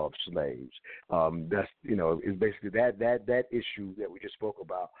of slaves. That's, is basically that issue that we just spoke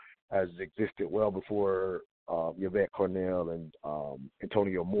about has existed well before Yvette Cornell and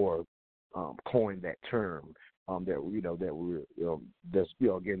Antonio Moore coined that term. That's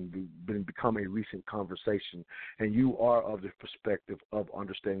again become a recent conversation, and you are of the perspective of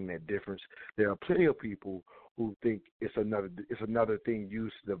understanding that difference. There are plenty of people who think it's another thing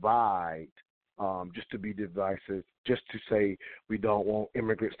used to divide, just to be divisive, just to say we don't want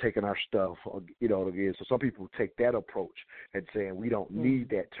immigrants taking our stuff, again. So some people take that approach and saying we don't need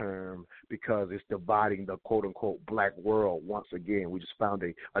that term because it's dividing the quote-unquote Black world once again. We just found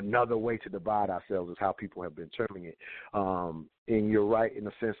another way to divide ourselves is how people have been terming it. And you're right in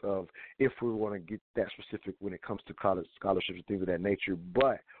the sense of if we want to get that specific when it comes to college scholarships and things of that nature,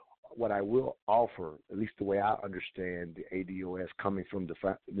 but what I will offer, at least the way I understand the ADOS coming from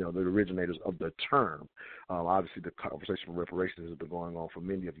the originators of the term. Obviously, the conversation of reparations has been going on for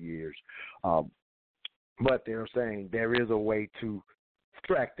many of years. But they're saying there is a way to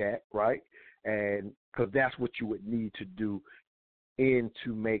track that, right? And because that's what you would need to do to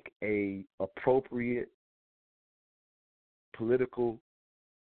make a appropriate political,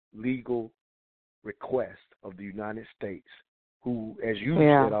 legal request of the United States, who, as you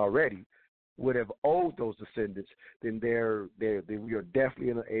said already, would have owed those descendants, then we are definitely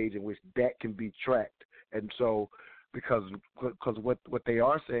in an age in which that can be tracked. And so, because what they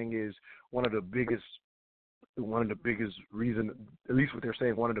are saying is one of the biggest reason, at least what they're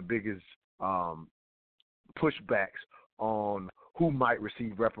saying, one of the biggest pushbacks on who might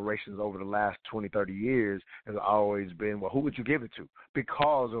receive reparations over the last 20, 30 years has always been, well, who would you give it to?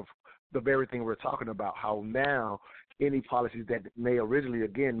 Because of the very thing we're talking about, how now any policies that may originally,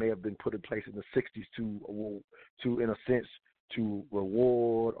 again, may have been put in place in the 60s to in a sense, to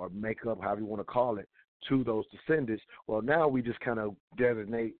reward or make up, however you want to call it, to those descendants. Well, now we just kind of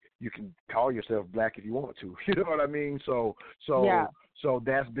designate, you can call yourself black if you want to. You know what I mean? So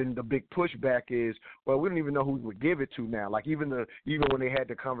that's been the big pushback is, well, we don't even know who we would give it to now. Like even when they had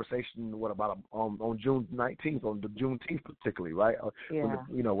the conversation, on June 19th, on the Juneteenth particularly, right?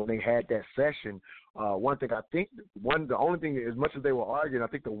 When they had that session, the only thing, as much as they were arguing, I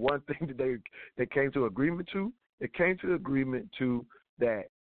think the one thing that they came to agreement to, that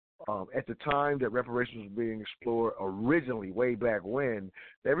at the time that reparations was being explored originally, way back when,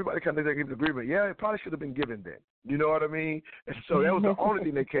 everybody kind of came to agreement, it probably should have been given then. You know what I mean? And so that was the only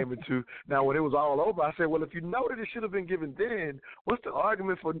thing they came into. Now, when it was all over, I said, well, if you know that it should have been given then, what's the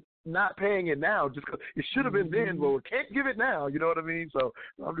argument for not paying it now? Just because it should have been then, well, we can't give it now. You know what I mean? So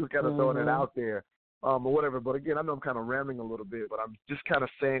I'm just kind of throwing it out there. Or whatever. But again, I know I'm kind of rambling a little bit, but I'm just kind of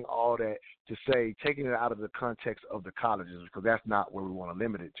saying all that to say, taking it out of the context of the colleges, because that's not where we want to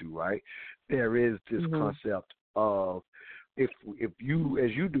limit it to, right? There is this concept of, if you,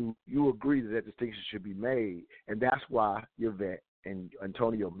 as you do, you agree that distinction should be made, and that's why Yvette and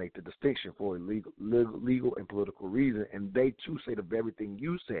Antonio make the distinction for a legal and political reason, and they too say the very thing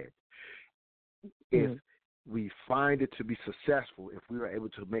you said. If we find it to be successful, if we are able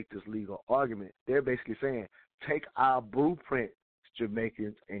to make this legal argument, they're basically saying, take our blueprint,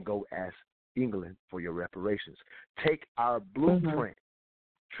 Jamaicans, and go ask England for your reparations. Take our blueprint,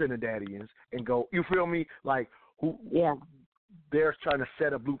 Trinidadians, and go, you feel me? Like, they're trying to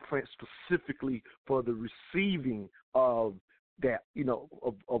set a blueprint specifically for the receiving of that,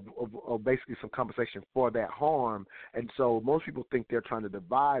 of basically some compensation for that harm. And so most people think they're trying to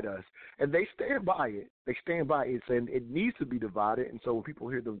divide us, and they stand by it. They stand by it, saying it needs to be divided. And so when people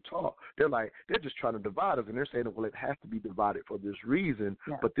hear them talk, they're just trying to divide us, and they're saying, well, it has to be divided for this reason.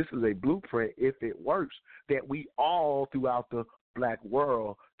 But this is a blueprint, if it works, that we all throughout the black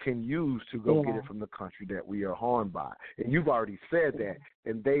world can use to go get it from the country that we are harmed by. And you've already said that,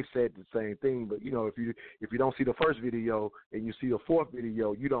 and they've said the same thing. But if you don't see the first video and you see the fourth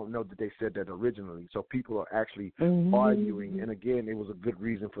video, you don't know that they said that originally. So people are actually arguing. And again, it was a good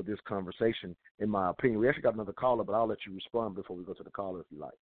reason for this conversation, in my opinion. We actually got another caller, but I'll let you respond before we go to the caller if you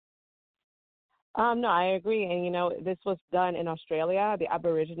like. No, I agree. And, this was done in Australia. The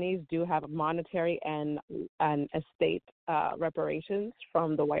Aborigines do have monetary and estate reparations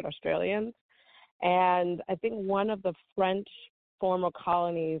from the white Australians. And I think one of the French former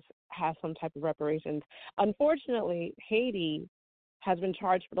colonies has some type of reparations. Unfortunately, Haiti has been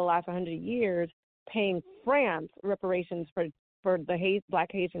charged for the last 100 years paying France reparations for the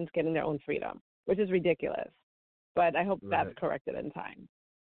black Haitians getting their own freedom, which is ridiculous. But I hope that's corrected in time.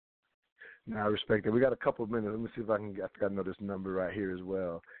 No, I respect it. We got a couple of minutes. Let me see if I got to know this number right here as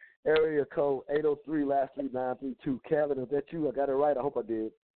well. Area code 803, last 3932. Kevin, is that you? I got it right. I hope I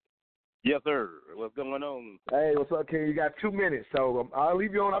did. Yes, sir. What's going on? Hey, what's up, Ken? You got 2 minutes, so I'll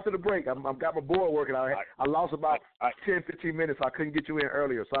leave you on after the break. I've got my board working. I lost about 10, 15 minutes. So I couldn't get you in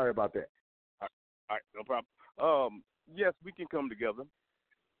earlier. Sorry about that. All right, no problem. Yes, we can come together.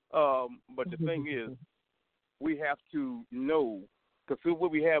 But the thing is, we have to know, because what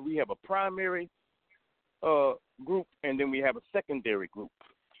we have a primary group, and then we have a secondary group.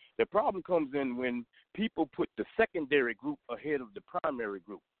 The problem comes in when people put the secondary group ahead of the primary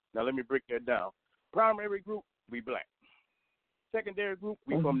group. Now, let me break that down. Primary group, we black. Secondary group,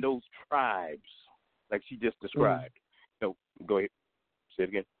 we from those tribes, like she just described. No, go ahead. Say it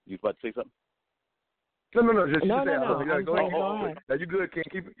again. You was about to say something? No. Just no. Go ahead. Now, you good, Ken.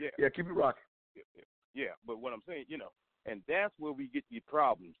 Keep it rocking. Yeah, but what I'm saying, and that's where we get these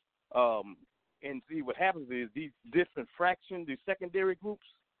problems. And see, what happens is these different fractions, these secondary groups,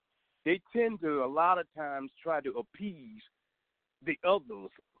 they tend to a lot of times try to appease the others,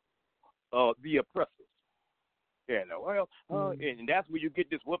 the oppressors. And that's where you get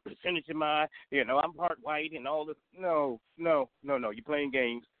this, what percentage am I? I'm part white and all this. No. You're playing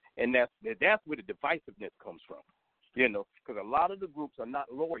games, and that's where the divisiveness comes from. Because a lot of the groups are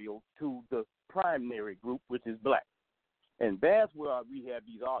not loyal to the primary group, which is black. And that's where we have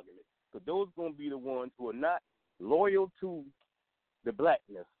these arguments. Because those are going to be the ones who are not loyal to the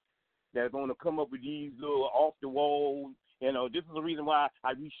blackness that are going to come up with these little off-the-wall. This is the reason why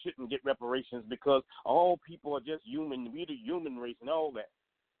we shouldn't get reparations, because all people are just human. We're the human race and all that.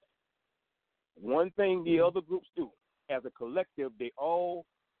 One thing the other groups do, as a collective, they all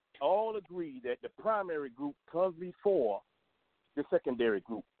agree that the primary group comes before the secondary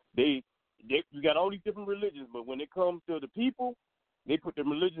group. You got all these different religions, but when it comes to the people, they put the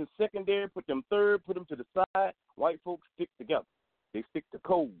religions secondary, put them third, put them to the side. White folks stick together. They stick to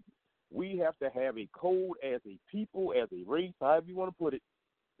code. We have to have a code as a people, as a race, however you want to put it,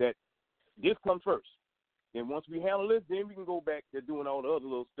 that this comes first. Then once we handle this, then we can go back to doing all the other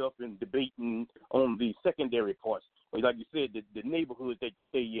little stuff and debating on the secondary parts. Like you said, the neighborhoods that you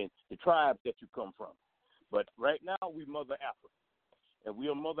stay in, the tribes that you come from. But right now, we Mother Africa. And we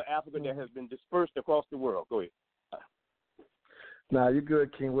are Mother Africa that has been dispersed across the world. Go ahead. Nah, you're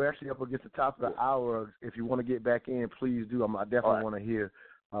good, King. We're actually up against the top of the hour. If you want to get back in, please do. I definitely want to hear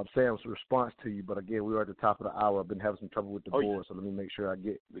Sam's response to you. But, again, we are at the top of the hour. I've been having some trouble with the board, so let me make sure I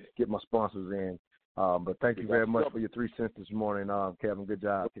get my sponsors in. But thank you very much for your 3 cents this morning, Kevin. Good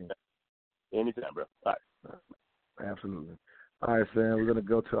job, King. Anytime, bro. All right. Absolutely. All right, Sam, we're going to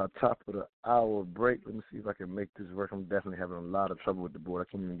go to our top of the hour break. Let me see if I can make this work. I'm definitely having a lot of trouble with the board.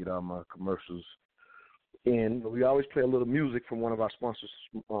 I can't even get all my commercials in. We always play a little music from one of our sponsors,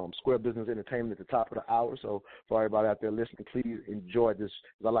 Square Business Entertainment, at the top of the hour. So for everybody out there listening, please enjoy this,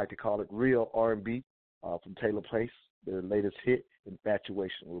 as I like to call it, real R&B from Taylor Place, their latest hit,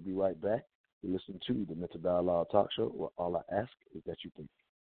 Infatuation. We'll be right back. You listen to the Mental Dialogue Talk Show, where all I ask is that you think.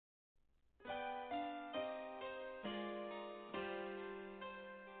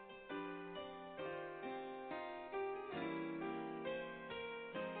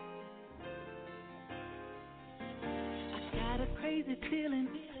 Crazy feeling,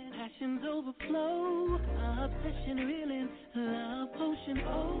 passions overflow, obsession reeling, love potion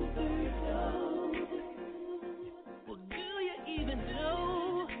overdose. Well, do you even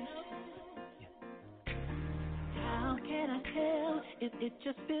know? How can I tell if it's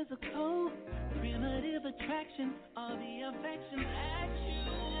just physical, primitive attraction, or the affection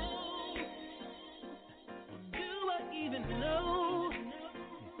actual? Do I even know?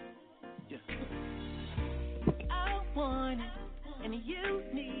 I want it. And you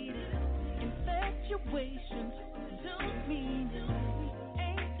need it. Infatuation don't mean you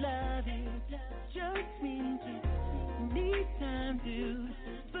ain't loving, just means you need time to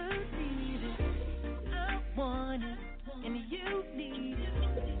believe it. I want it, and you need it.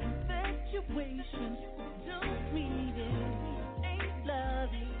 Infatuation don't mean it ain't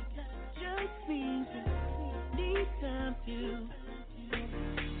loving, just means you need time to.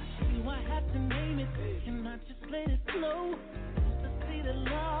 Do I have to name it? Can I just let it flow? The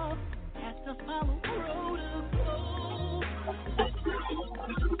love has to follow protocol. Let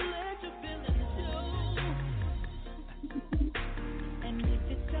your feelings show. And if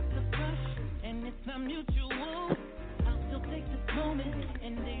it's just a crush and it's not mutual, I'll still take this moment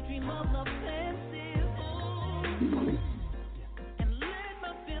and daydream of love fancies. And let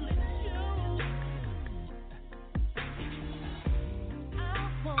my feelings show. I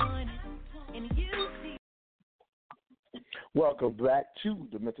want it, and you see. Welcome back to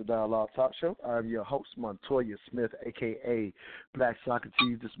the Mental Dialogue Talk Show. I'm your host, Montoya Smith, a.k.a. Black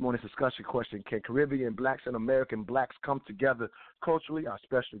Socrates. This morning's discussion question, can Caribbean blacks and American blacks come together culturally? Our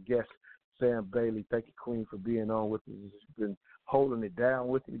special guest, Sam Bailey. Thank you, Queen, for being on with us. You've been holding it down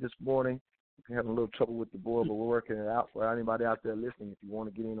with me this morning. We're having a little trouble with the board, but we're working it out. For anybody out there listening, if you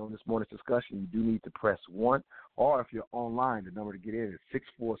want to get in on this morning's discussion, you do need to press 1. Or if you're online, the number to get in is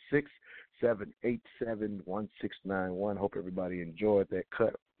 646-787-1691. Hope everybody enjoyed that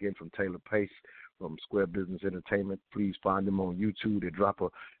cut, again, from Taylor Pace from Square Business Entertainment. Please find them on YouTube. They drop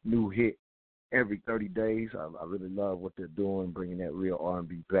a new hit every 30 days. I really love what they're doing, bringing that real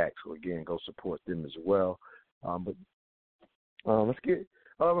R&B back. So, again, go support them as well. Let's get...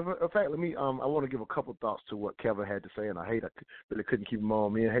 in fact, I want to give a couple thoughts to what Kevin had to say, and I really couldn't keep him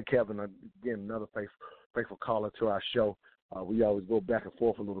on. Me and Kevin, again, another faithful caller to our show. We always go back and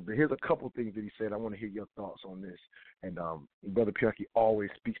forth a little bit. Here's a couple things that he said. I want to hear your thoughts on this. And Brother Pianki always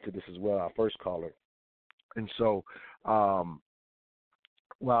speaks to this as well, our first caller. And so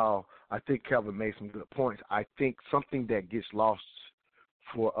Well, I think Kelvin made some good points. I think something that gets lost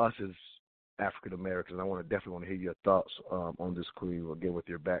for us as African Americans, I definitely want to hear your thoughts on this, Khalil, again with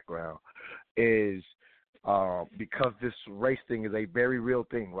your background, is because this race thing is a very real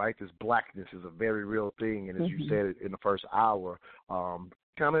thing, right? This blackness is a very real thing, and as you said in the first hour,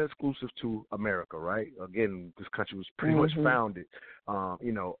 kind of exclusive to America, right? Again, this country was pretty much founded, for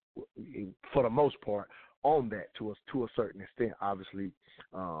the most part, on that to a certain extent. Obviously,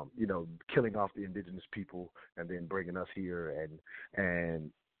 killing off the indigenous people and then bringing us here,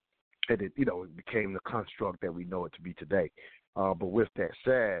 and it it became the construct that we know it to be today. But with that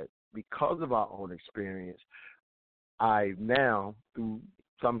said, because of our own experience, I now, through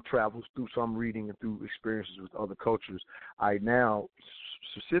some travels, through some reading, and through experiences with other cultures, I now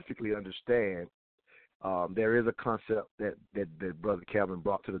specifically understand there is a concept that Brother Calvin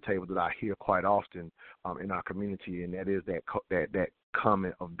brought to the table that I hear quite often in our community, and that is that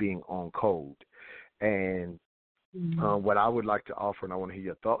comment of being on code. And what I would like to offer, and I want to hear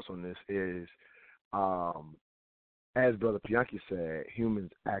your thoughts on this, is as Brother Pianki said,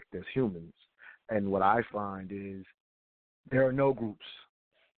 humans act as humans. And what I find is there are no groups,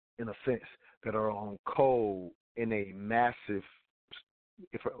 in a sense, that are on code in a massive,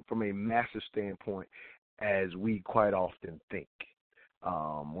 from a massive standpoint, as we quite often think.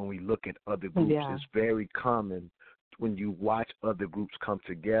 When we look at other groups, it's very common when you watch other groups come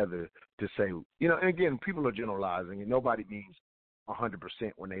together to say, and again, people are generalizing, and nobody means 100%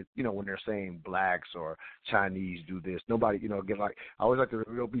 when when they're saying blacks or Chinese do this. Nobody, again, like I always like to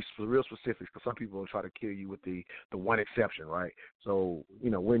be real specific, because some people will try to kill you with the one exception, right? So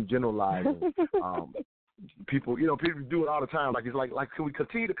when generalizing, people do it all the time. Like it's like can we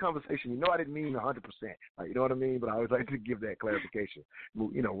continue the conversation? I didn't mean 100%. Like, you know what I mean? But I always like to give that clarification.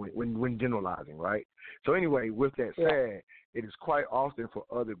 When generalizing, right? So anyway, with that said, it is quite often for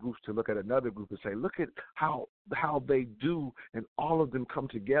other groups to look at another group and say, look at how they do, and all of them come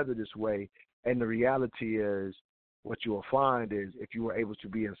together this way. And the reality is, what you will find is, if you were able to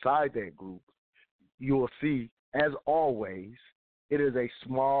be inside that group, you will see, as always, it is a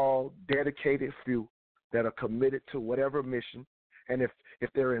small, dedicated few that are committed to whatever mission. And if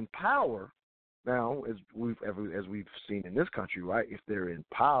they're in power, now, as we've seen in this country, right, if they're in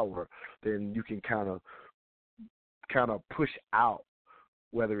power, then you can kind of push out,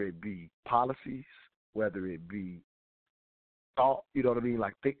 whether it be policies, whether it be thought,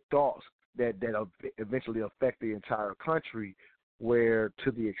 like thick thoughts that eventually affect the entire country, where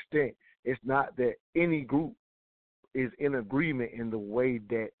to the extent it's not that any group is in agreement in the way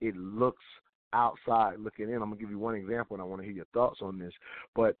that it looks outside looking in. I'm going to give you one example, and I want to hear your thoughts on this.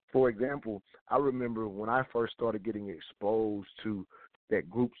 But, for example, I remember when I first started getting exposed to that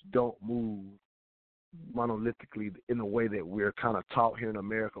groups don't move monolithically in the way that we're kind of taught here in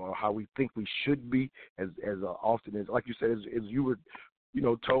America, or how we think we should be, as often as, like you said, as you were,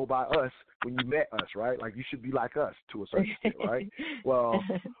 told by us when you met us, right? Like, you should be like us to a certain extent, right? Well,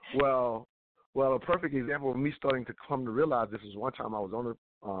 a perfect example of me starting to come to realize this is one time I was on to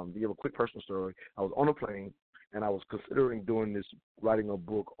give a quick personal story. I was on a plane, and I was considering writing a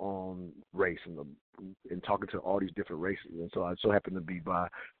book on race and talking to all these different races. And so I so happened to be by,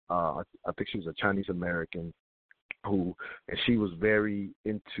 I think she was a Chinese American and she was very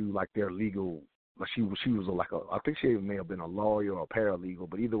into like their legal. She was I think she may have been a lawyer or a paralegal,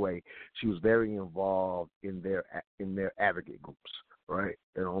 but either way, she was very involved in their advocate groups, right,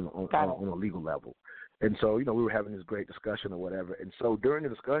 and on a legal level. And so, we were having this great discussion or whatever. And so during the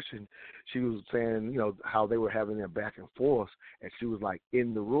discussion, she was saying, how they were having their back and forth. And she was like,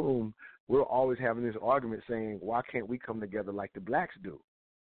 in the room, we're always having this argument saying, why can't we come together like the blacks do?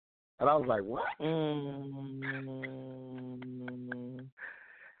 And I was like, what?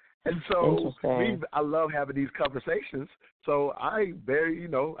 And so I love having these conversations. So I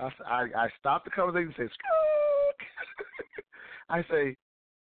I stopped the conversation and said, I say,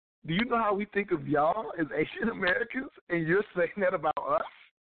 do you know how we think of y'all as Asian Americans, and you're saying that about us?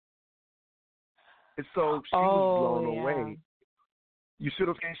 And so she was blown away. You see what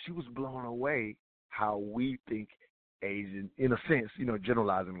I'm saying? She was blown away how we think Asian, in a sense,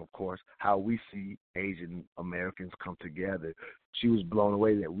 generalizing, of course, how we see Asian Americans come together. She was blown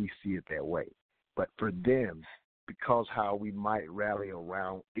away that we see it that way. But for them, because how we might rally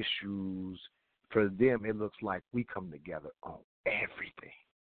around issues, for them it looks like we come together on everything.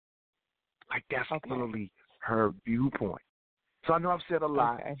 Like, that's literally her viewpoint. So I know I've said a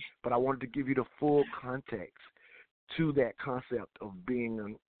lot, but I wanted to give you the full context to that concept of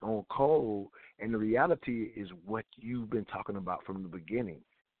being on code. And the reality is what you've been talking about from the beginning.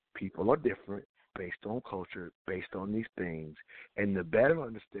 People are different. based on culture, based on these things. And the better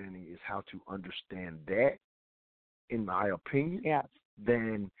understanding is how to understand that, in my opinion,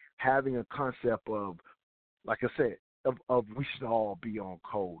 than having a concept of, like I said, of we should all be on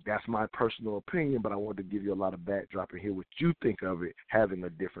code. That's my personal opinion, but I wanted to give you a lot of backdrop and hear what you think of it, having a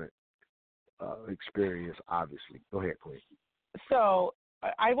different experience, obviously. Go ahead, Queen. So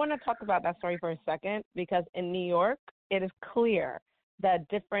I want to talk about that story for a second, because in New York, it is clear that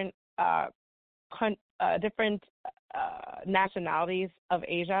different nationalities of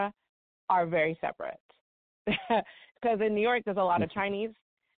Asia are very separate. Because in New York, there's a lot of Chinese,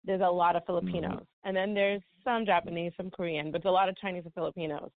 there's a lot of Filipinos, and then there's some Japanese, some Korean, but there's a lot of Chinese and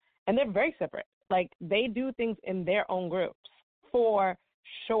Filipinos, and they're very separate. Like, they do things in their own groups, for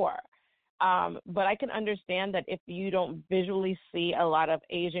sure. But I can understand that if you don't visually see a lot of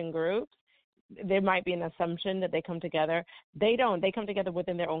Asian groups, there might be an assumption that they come together. They don't. They come together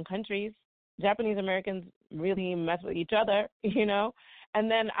within their own countries. Japanese Americans really mess with each other, you know. And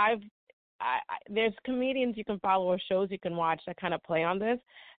then there's comedians you can follow or shows you can watch that kind of play on this.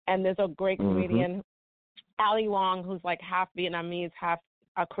 And there's a great comedian, Ali Wong, who's like half Vietnamese, half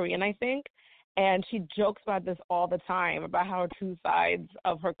Korean, I think. And she jokes about this all the time, about how two sides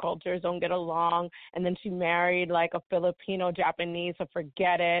of her cultures don't get along. And then she married like a Filipino Japanese, so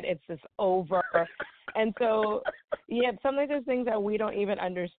forget it. It's just over. And so, yeah, sometimes there's things that we don't even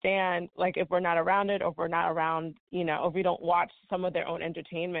understand, like if we're not around it, or if we're not around, you know, if we don't watch some of their own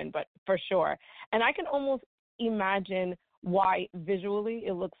entertainment, but for sure. And I can almost imagine why visually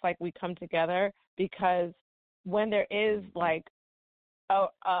it looks like we come together, because when there is like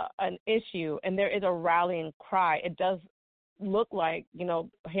an issue and there is a rallying cry, it does look like, you know,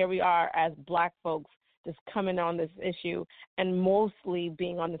 here we are as Black folks just coming on this issue and mostly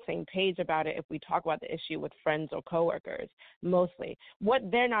being on the same page about it if we talk about the issue with friends or coworkers, mostly. What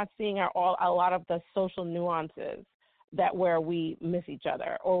they're not seeing are a lot of the social nuances that where we miss each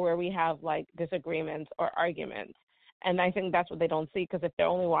other or where we have like disagreements or arguments. And I think that's what they don't see, because if they're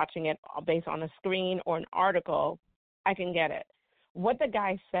only watching it based on a screen or an article, I can get it. What the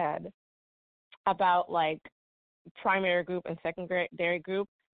guy said about like primary group and secondary group,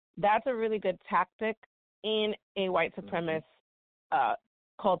 that's a really good tactic in a white supremacist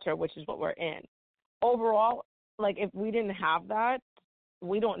culture, which is what we're in. Overall, like if we didn't have that,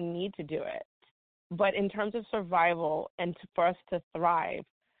 we don't need to do it. But in terms of survival and for us to thrive,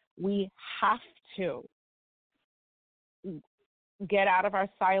 we have to get out of our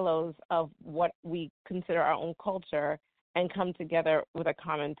silos of what we consider our own culture and come together with a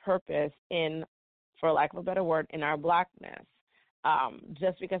common purpose in, for lack of a better word, in our Blackness,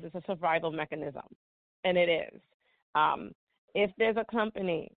 just because it's a survival mechanism, and it is. If there's a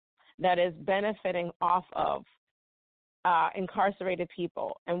company that is benefiting off of incarcerated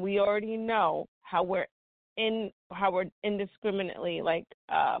people, and we already know how we're indiscriminately like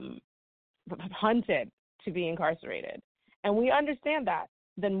hunted to be incarcerated, and we understand that,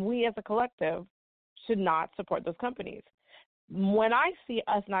 then we as a collective should not support those companies. When I see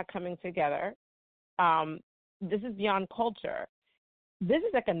us not coming together, this is beyond culture. This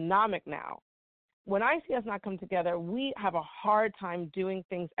is economic now. When I see us not come together, we have a hard time doing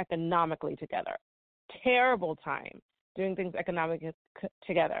things economically together. Terrible time doing things economically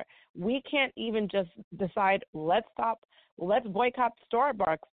together. We can't even just decide, let's boycott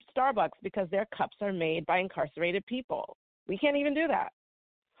Starbucks because their cups are made by incarcerated people. We can't even do that.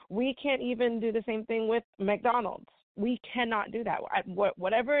 We can't even do the same thing with McDonald's. We cannot do that.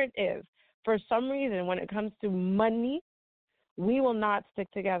 Whatever it is, for some reason, when it comes to money, we will not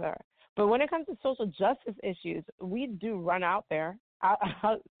stick together. But when it comes to social justice issues, we do run out there.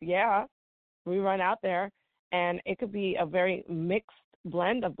 Yeah, we run out there, and it could be a very mixed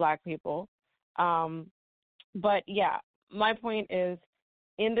blend of Black people. But, yeah, my point is,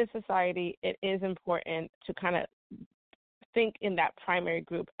 in this society, it is important to kind of think in that primary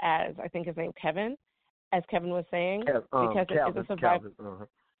group as, I think his name Kevin, as Kevin was saying, because it is a survival.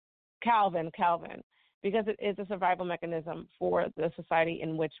 Calvin, because it is a survival mechanism for the society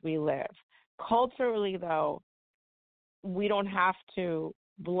in which we live. Culturally, though, we don't have to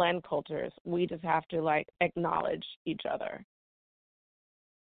blend cultures. We just have to like acknowledge each other.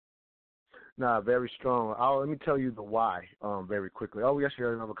 Very strong. Let me tell you the why very quickly. We actually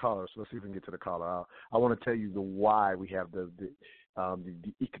have another caller, so let's see if we can get to the caller. I want to tell you the why we have the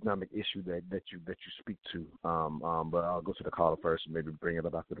economic issue that you speak to. But I'll go to the caller first and maybe bring it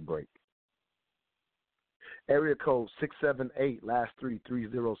up after the break. Area code 678, last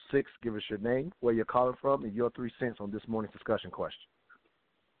 3306. Give us your name, where you're calling from, and your 3 cents on this morning's discussion question.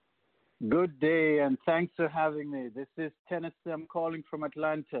 Good day, and thanks for having me. This is Tennessee. I'm calling from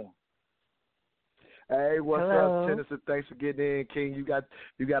Atlanta. Hey, what's Hello. up, Tennyson? Thanks for getting in, King. You got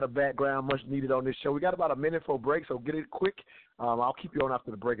a background much needed on this show. We got about a minute for a break, so get it quick. I'll keep you on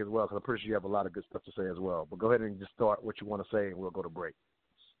after the break as well, because I'm pretty sure you have a lot of good stuff to say as well. But go ahead and just start what you want to say, and we'll go to break.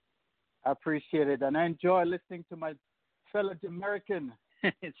 I appreciate it, and I enjoy listening to my fellow American.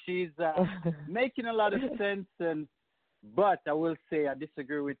 She's making a lot of sense, but I will say I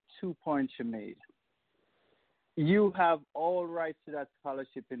disagree with 2 points she made. You have all rights to that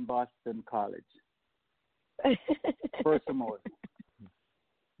scholarship in Boston College. First and most,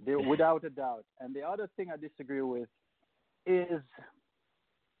 without a doubt. And the other thing I disagree with is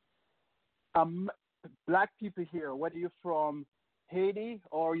black people here, whether you're from Haiti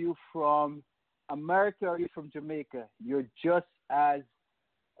or you're from America or you're from Jamaica, you're just as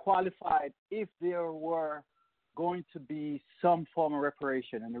qualified if there were going to be some form of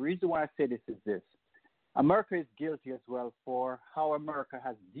reparation. And the reason why I say this is this. America is guilty as well for how America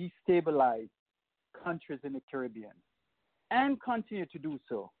has destabilized countries in the Caribbean and continue to do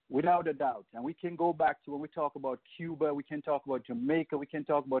so without a doubt. And we can go back to when we talk about Cuba, we can talk about Jamaica, we can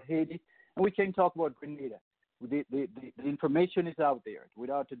talk about Haiti, and we can talk about Grenada. The information is out there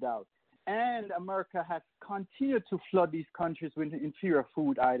without a doubt. And America has continued to flood these countries with inferior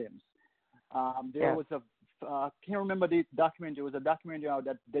food items. There was I can't remember the documentary. There was a documentary out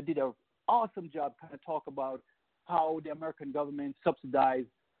that they did an awesome job kind of talk about how the American government subsidized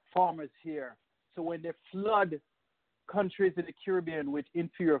farmers here. So when they flood countries in the Caribbean with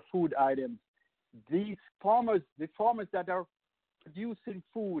inferior food items, the farmers that are producing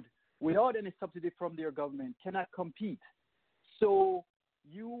food without any subsidy from their government cannot compete. So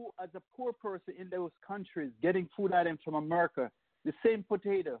you, as a poor person in those countries, getting food items from America, the same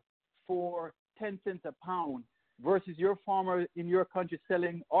potato for 10 cents a pound versus your farmer in your country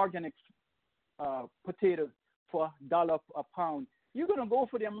selling organic potatoes for $1 a pound, you're going to go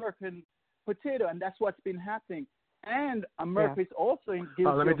for the American potato, and that's what's been happening. And America is also in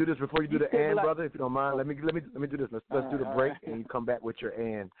guilty. Let me do this before you do the and, brother, if you don't mind. Let me do this. Let's do the break, and you come back with your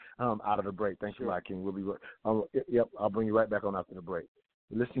and out of the break. Thanks a lot, King. We'll be I'll bring you right back on after the break.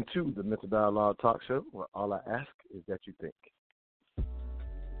 You're listening to the Mental Dialogue Talk Show, where all I ask is that you think.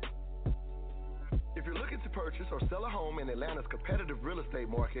 If you're looking to purchase or sell a home in Atlanta's competitive real estate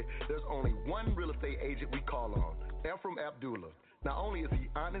market, there's only one real estate agent we call on, Ephraim Abdullah. Not only is he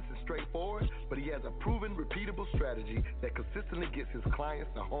honest and straightforward, but he has a proven, repeatable strategy that consistently gets his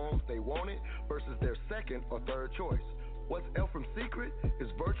clients the homes they wanted versus their second or third choice. What's Ephraim's secret?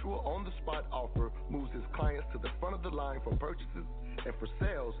 His virtual on-the-spot offer moves his clients to the front of the line for purchases, and for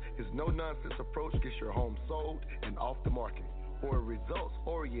sales, his no-nonsense approach gets your home sold and off the market. For a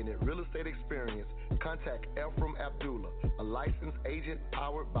results-oriented real estate experience, contact Ephraim Abdullah, a licensed agent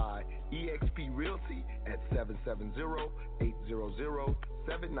powered by eXp Realty at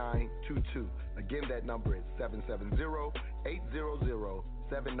 770-800-7922. Again, that number is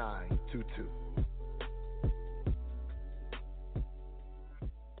 770-800-7922.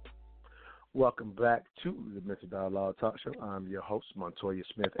 Welcome back to the Mental Dialogue Talk Show. I'm your host, Montoya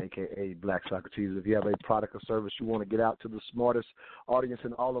Smith, a.k.a. Black Socrates. If you have a product or service you want to get out to the smartest audience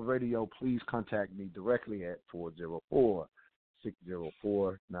in all of radio, please contact me directly at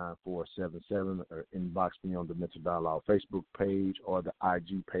 404-604-9477 or inbox me on the Mental Dialogue Facebook page or the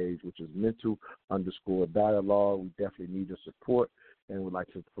IG page, which is mental_dialogue. We definitely need your support and would like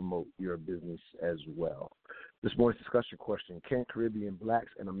to promote your business as well. This morning's discussion question: can Caribbean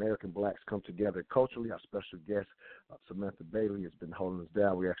blacks and American blacks come together culturally? Our special guest, Samantha Bailey, has been holding us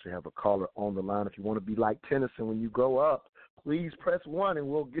down. We actually have a caller on the line. If you want to be like Tennyson when you grow up, please press 1 and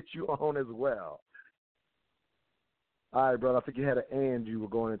we'll get you on as well. All right, brother, I think you had an and you were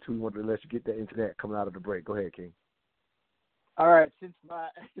going into. We wanted to let you get that into that coming out of the break. Go ahead, King. All right, since my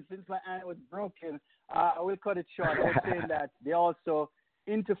and was broken, I will cut it short. I was saying that they also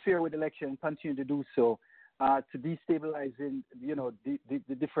interfere with election and continue to do so to destabilize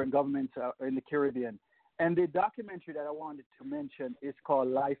the different governments in the Caribbean. And the documentary that I wanted to mention is called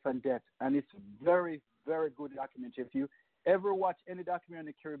Life and Death, and it's a very, very good documentary. If you ever watch any documentary in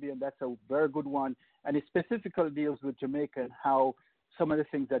the Caribbean, that's a very good one, and it specifically deals with Jamaica and how some of the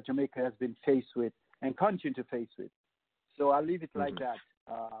things that Jamaica has been faced with and continue to face with. So I'll leave it like that.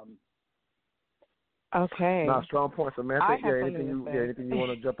 Okay. Now, strong point, Samantha. Anything you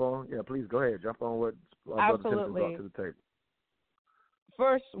want to jump on? Yeah, please go ahead. Jump on what Brother Tennyson brought to the table.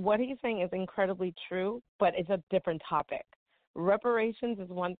 First, what he's saying is incredibly true, but it's a different topic. Reparations is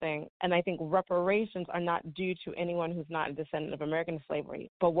one thing, and I think reparations are not due to anyone who's not a descendant of American slavery.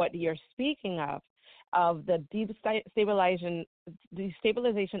 But what you're speaking of the destabilization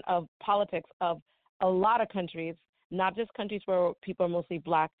of politics of a lot of countries, not just countries where people are mostly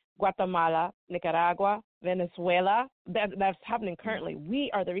black, Guatemala, Nicaragua, Venezuela, that's happening currently.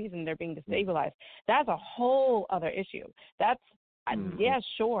 We are the reason they're being destabilized. That's a whole other issue. That's, yeah,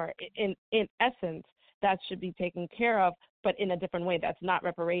 sure, in essence, that should be taken care of, but in a different way. That's not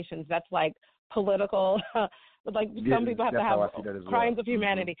reparations. That's like political, like some people have to have crimes of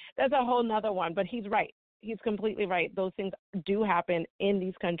humanity. That's a whole nother one, but he's right. He's completely right. Those things do happen in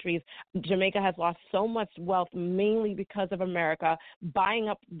these countries. Jamaica has lost so much wealth mainly because of America buying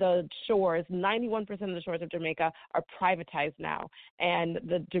up the shores. 91% of the shores of Jamaica are privatized now, and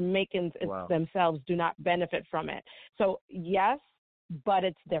the Jamaicans themselves do not benefit from it. So, yes, but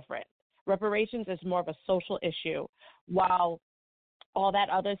it's different. Reparations is more of a social issue, while all that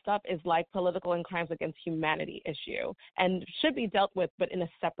other stuff is like political and crimes against humanity issue and should be dealt with, but in a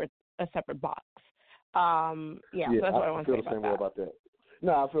separate box. So that's what I want to say about that. I feel the same way about that.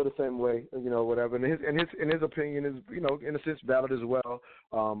 No, I feel the same way. Whatever. And his opinion is, in a sense, valid as well.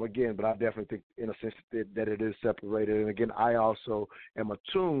 Again, but I definitely think, in a sense, that it is separated. And again, I also am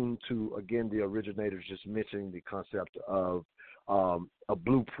attuned to, again, the originators just mentioning the concept of a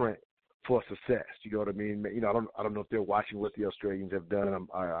blueprint for success. You know what I mean? I don't know if they're watching what the Australians have done.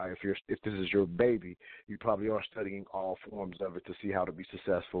 If this is your baby, you probably are studying all forms of it to see how to be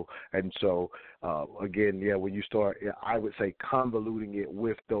successful. And so, again, when you start, I would say, convoluting it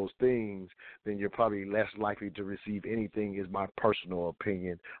with those things, then you're probably less likely to receive anything, is my personal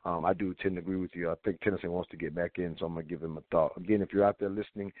opinion. I do tend to agree with you. I think Tennyson wants to get back in, so I'm going to give him a thought. Again, if you're out there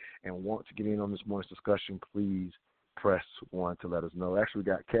listening and want to get in on this morning's discussion, please press 1 to let us know. Actually, we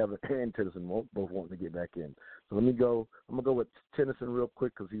got Kevin and Tennyson both wanting to get back in. So let me go. I'm going to go with Tennyson real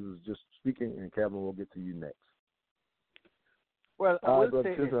quick because he was just speaking, and Kevin, will get to you next. Well, I will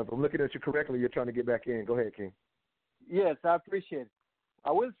say if I'm looking at you correctly, you're trying to get back in. Go ahead, King. Yes, I appreciate it.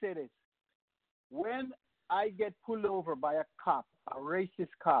 I will say this. When I get pulled over by a cop, a racist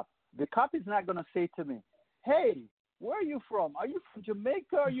cop, the cop is not going to say to me, hey, where are you from? Are you from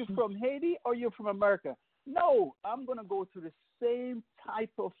Jamaica? Are you from Haiti? Or are you from America? No, I'm going to go through the same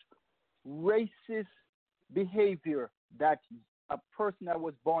type of racist behavior that a person that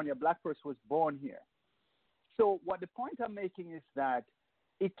was born here, a black person was born here. So what the point I'm making is that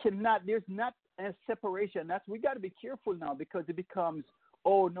there's not a separation. We got to be careful now, because it becomes,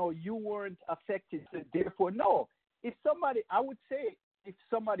 oh, no, you weren't affected, so therefore, no. If somebody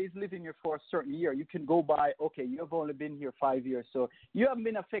is living here for a certain year, you can go by, okay, you've only been here 5 years, so you haven't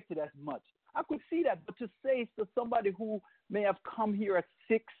been affected as much. I could see that, but to say to somebody who may have come here at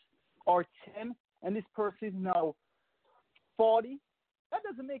 6 or 10, and this person is now 40, that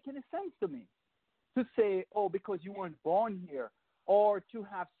doesn't make any sense to me. To say, oh, because you weren't born here, or to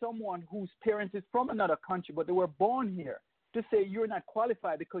have someone whose parents is from another country, but they were born here, to say you're not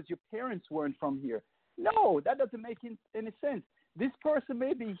qualified because your parents weren't from here. No, that doesn't make any sense. This person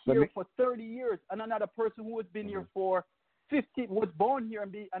may be here for 30 years, and another person who has been here for 15, was born here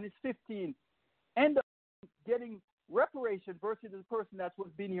and is 15, end up getting reparation versus the person that was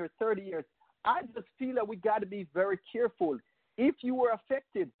been here 30 years. I just feel that we got to be very careful. If you were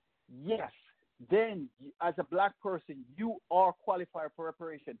affected, yes, then as a black person, you are qualified for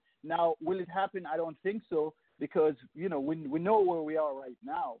reparation. Now, will it happen? I don't think so, because, we know where we are right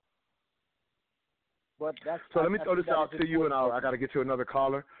now. But let me throw this out to you, and I got to get to another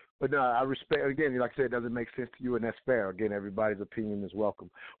caller. But no, I respect, again, like I said, it doesn't make sense to you, and that's fair. Again, everybody's opinion is welcome.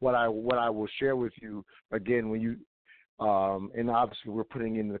 What I will share with you, again, when you, and obviously we're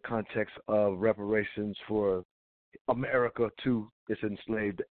putting in the context of reparations for America to its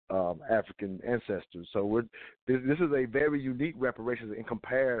enslaved African ancestors. So this is a very unique reparations in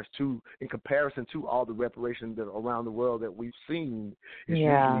comparison to all the reparations that are around the world that we've seen. It's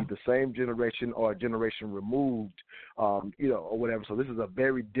usually the same generation or a generation removed, or whatever. So this is a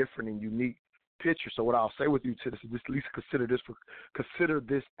very different and unique picture. So what I'll say with you to this is just at least consider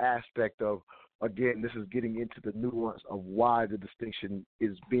this aspect of, again, this is getting into the nuance of why the distinction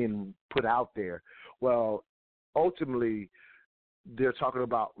is being put out there. Well, ultimately, they're talking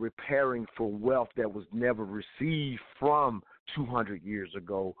about repairing for wealth that was never received from 200 years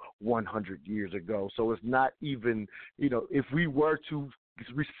ago, 100 years ago. So it's not even, if we were to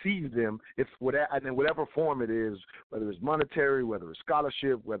receive them, and in whatever form it is, whether it's monetary, whether it's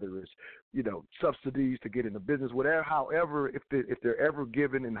scholarship, whether it's, subsidies to get into business, however, if they're ever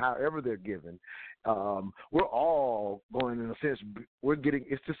given and however they're given, we're all going, in a sense,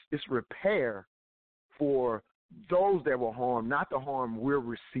 it's repair for those that were harmed, not the harm we're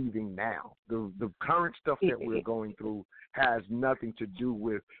receiving now. The current stuff that we're going through has nothing to do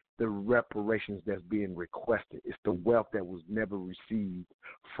with the reparations that's being requested. It's the wealth that was never received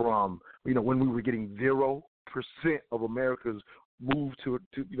from, when we were getting 0% of America's moved to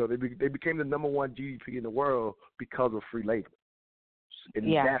they became the number one GDP in the world because of free labor.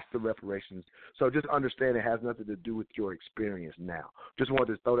 And that's the reparations. So just understand it has nothing to do with your experience now. Just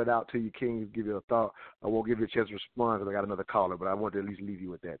wanted to throw that out to you, King, give you a thought. I won't give you a chance to respond because I got another caller, but I wanted to at least leave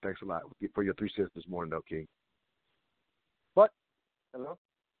you with that. Thanks a lot for your 3 cents this morning, though, King. What? Hello?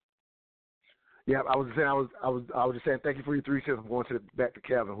 Yeah, I was just saying thank you for your 3 cents. I'm going back to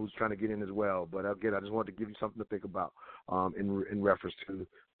Kevin, who's trying to get in as well. But again, I just wanted to give you something to think about in reference to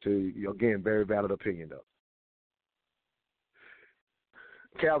again, very valid opinion, though.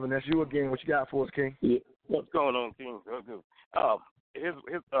 Calvin, that's you again. What you got for us, King? Yeah. What's going on, King? Good. All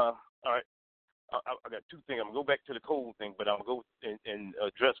right. I got 2 things. I'm going to go back to the code thing, but I'm going to go and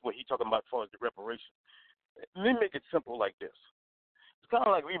address what he's talking about as far as the reparation. Let me make it simple like this. It's kind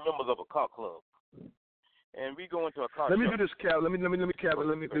of like we members of a car club, and we go into a car. Let me do this, Calvin. Let me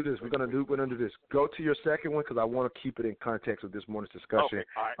do this. We're gonna do this. Go to your second one because I want to keep it in context of this morning's discussion. Okay.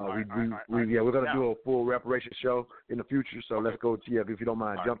 All right. We're gonna do a full reparation show in the future. So let's go. Yeah, if you don't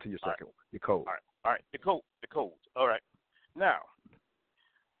mind, jump to your second one. Your code. All right. The codes. All right. Now,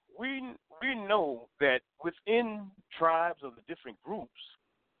 we know that within tribes of the different groups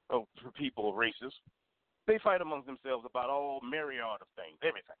of people, races, they fight amongst themselves about all myriad of things,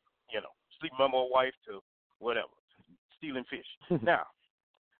 everything. Sleeping with my wife to whatever, stealing fish. Now,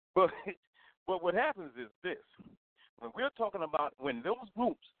 but what happens is this: when we're talking about when those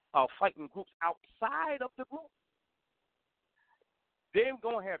groups are fighting groups outside of the group, they're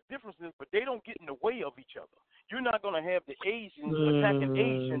going to have differences, but they don't get in the way of each other. You're not going to have the Asians attacking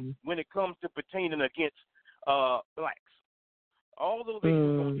Asians when it comes to pertaining against blacks. All those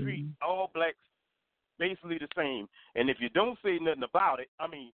Asians are going to treat all blacks basically the same. And if you don't say nothing about it,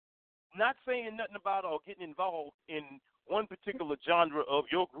 not saying nothing about or getting involved in one particular genre of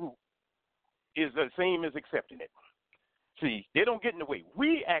your group is the same as accepting it. See, they don't get in the way.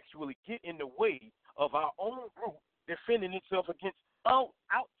 We actually get in the way of our own group defending itself against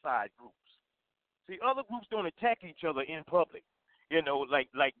outside groups. See, other groups don't attack each other in public,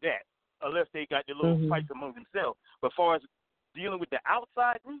 like that, unless they got their little fights among themselves. But as far as dealing with the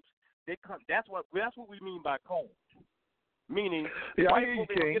outside groups, they come. That's what we mean by code. Meaning, I hear you,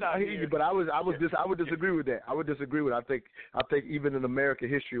 King. I hear you, but I would disagree with that. I would disagree with it. I think even in American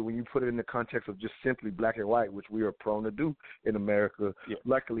history, when you put it in the context of just simply black and white, which we are prone to do in America,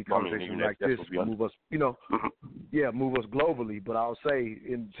 luckily conversations like this move us, move us globally. But I'll say,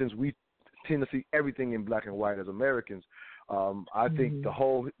 since we tend to see everything in black and white as Americans, I think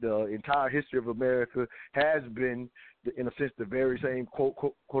the entire history of America has been, in a sense, the very same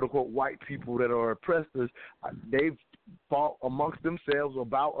quote unquote white people that are oppressed us. They've fought amongst themselves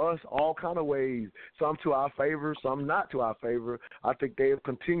about us all kind of ways, some to our favor, some not to our favor. I think they have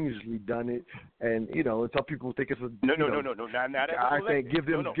continuously done it, and some people think it's a no. Now I think give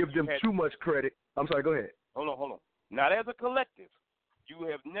them too much credit. I'm sorry. Go ahead. Hold on. Not as a collective. You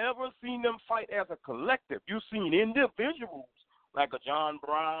have never seen them fight as a collective. You've seen individuals like a John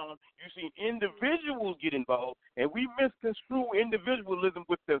Brown. You've seen individuals get involved, and we misconstrue individualism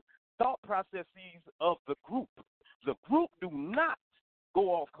with the thought processes of the group. The group do not go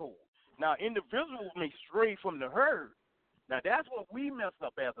off cold. Now, individuals may stray from the herd. Now, that's what we mess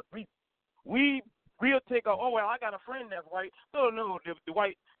up as a people. We'll take I got a friend that's white. No, the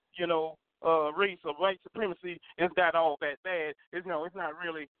white, race or white supremacy is not all that bad. It's not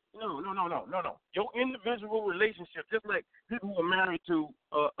really. No. Your individual relationship, just like people who are married to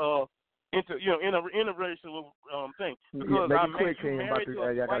interracial thing. Because make it quick, King. I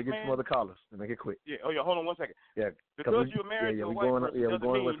gotta get some other callers. Make it quick. Yeah. Oh yeah. Hold on 1 second. Yeah. Because you're married to a white person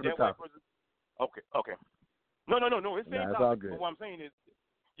doesn't mean that white person. Okay. No. It's all good. But what I'm saying is,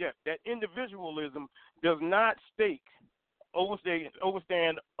 that individualism does not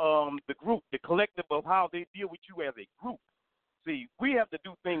overstand the group, the collective of how they deal with you as a group. See, we have to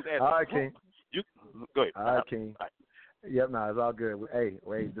do things as a group. King. Go ahead. All right, King. All right. Yep, it's all good. Hey,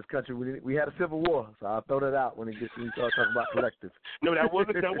 this country, we had a civil war, so I'll throw that out when you start talking about collective. No, that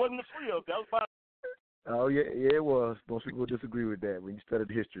wasn't the free of. That was about. Oh yeah, it was. Most people disagree with that. When you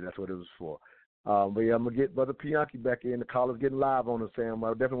studied history, that's what it was for. But yeah, I'm gonna get Brother Bianchi back in. The caller's getting live on us, Sam. I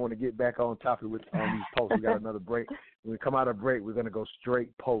definitely want to get back on topic with these posts. We got another break. When we come out of break, we're gonna go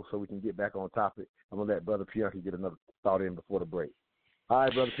straight post so we can get back on topic. I'm gonna let Brother Bianchi get another thought in before the break. All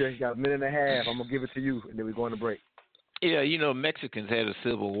right, Brother Bianchi, got a minute and a half. I'm gonna give it to you, and then we're going to break. Yeah, Mexicans had a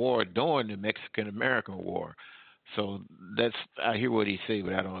civil war during the Mexican-American War. So I hear what he say,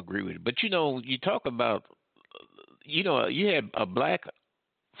 but I don't agree with it. But, you talk about, you had a black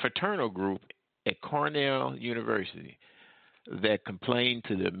fraternal group at Cornell University that complained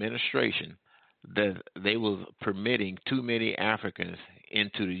to the administration that they were permitting too many Africans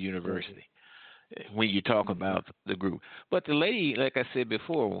into the university when you talk about the group. But the lady, like I said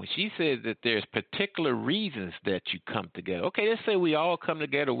before, when she said that there's particular reasons that you come together. Okay, let's say we all come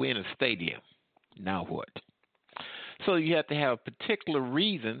together, we're in a stadium. Now what? So you have to have a particular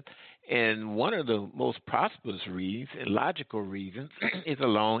reason, and one of the most prosperous reasons and logical reasons is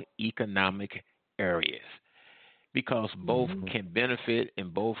along economic areas, because both can benefit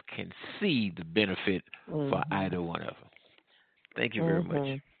and both can see the benefit for either one of them. Thank you very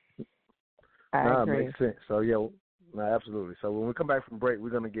much. It makes sense. So, yeah, absolutely. So when we come back from break, we're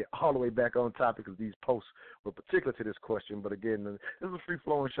going to get all the way back on topic because these posts were particular to this question. But, again, this is a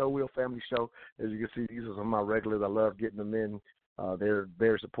free-flowing show. We're a family show. As you can see, these are some of my regulars. I love getting them in. They're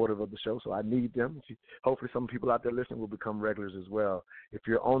very supportive of the show, so I need them. Hopefully some people out there listening will become regulars as well. If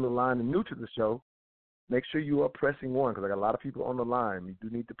you're on the line and new to the show, make sure you are pressing 1 because I got a lot of people on the line. You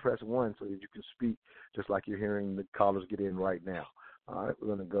do need to press 1 so that you can speak just like you're hearing the callers get in right now. All right, we're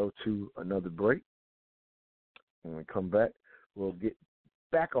going to go to another break. When we come back, we'll get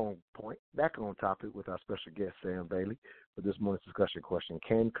back on point, back on topic with our special guest, Sam Bailey, for this morning's discussion question.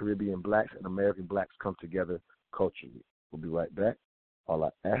 Can Caribbean blacks and American blacks come together culturally? We'll be right back. All I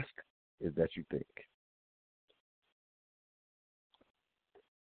ask is that you think.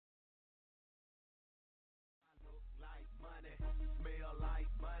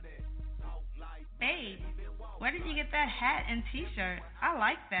 Hey, where did you get that hat and t-shirt? I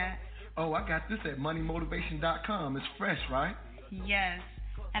like that. Oh, I got this at moneymotivation.com. It's fresh, right? Yes,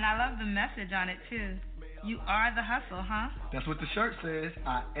 and I love the message on it, too. You are the hustle, huh? That's what the shirt says.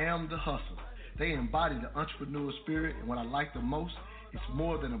 I am the hustle. They embody the entrepreneurial spirit, and what I like the most, it's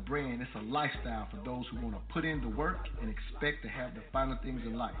more than a brand. It's a lifestyle for those who want to put in the work and expect to have the finer things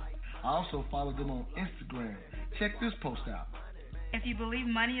in life. I also follow them on Instagram. Check this post out. If you believe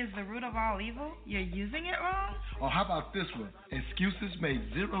money is the root of all evil, you're using it wrong? Or how about this one? Excuses make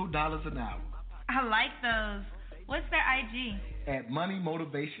 $0 an hour. I like those. What's their IG? At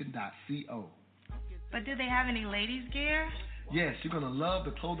moneymotivation.co. But do they have any ladies' gear? Yes, you're going to love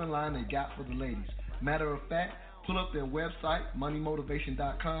the clothing line they got for the ladies. Matter of fact, pull up their website,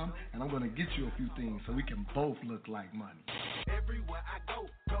 moneymotivation.com, and I'm going to get you a few things so we can both look like money. Everywhere I go,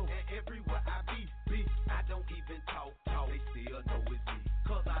 and everywhere I be, I don't even talk, they still know it's me.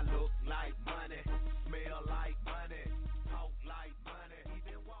 Cause I look like money, smell like money, talk like money,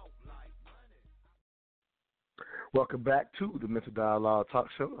 even walk like money. Welcome back to the Mental Dialogue Talk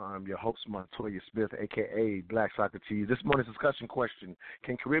Show. I'm your host, Montoya Smith, a.k.a. Black Socrates. This morning's discussion question,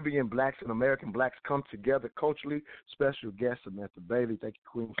 can Caribbean blacks and American blacks come together culturally? Special guest, Samantha Bailey. Thank you,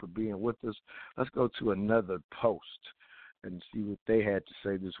 Queen, for being with us. Let's go to another post and see what they had to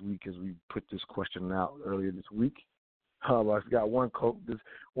say this week as we put this question out earlier this week. I got one post.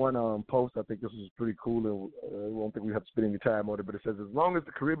 I think this is pretty cool, and I don't think we have to spend any time on it, but it says, as long as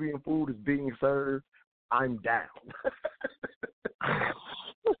the Caribbean food is being served, I'm down.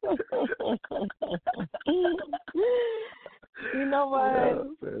 You know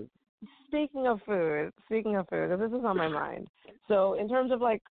what? Speaking of food, because this is on my mind. So in terms of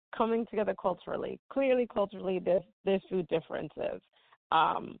like coming together culturally, clearly culturally there's food differences.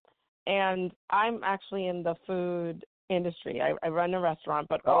 And I'm actually in the food industry. I run a restaurant,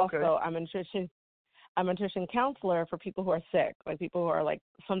 but also I'm a nutrition counselor for people who are sick, like people who are like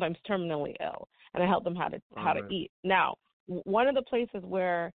sometimes terminally ill, and I help them how to eat. Now, one of the places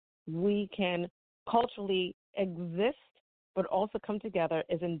where we can culturally exist but also come together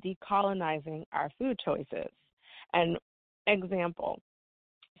is in decolonizing our food choices. And example,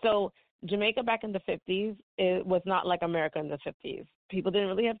 so Jamaica back in the 50s, it was not like America in the 50s. People didn't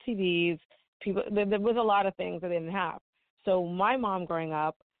really have TVs. There was a lot of things that they didn't have. So my mom growing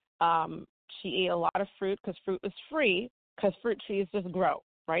up, she ate a lot of fruit because fruit was free because fruit trees just grow,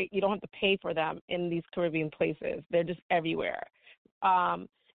 right? You don't have to pay for them in these Caribbean places. They're just everywhere. And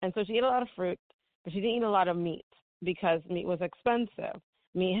so she ate a lot of fruit, but she didn't eat a lot of meat because meat was expensive.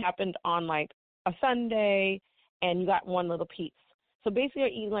 Meat happened on like a Sunday, and you got one little piece. So basically you're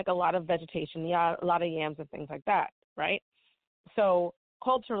eating like a lot of vegetation, a lot of yams and things like that, right? So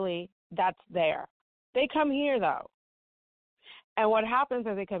culturally, that's there. They come here, though. And what happens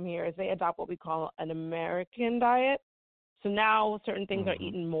as they come here is they adopt what we call an American diet. So now certain things are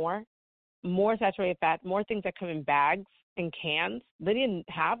eaten more saturated fat, more things that come in bags and cans. They didn't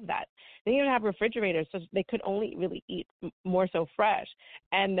have that. They didn't even have refrigerators, so they could only really eat more so fresh.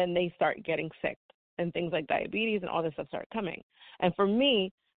 And then they start getting sick, and things like diabetes and all this stuff start coming. And for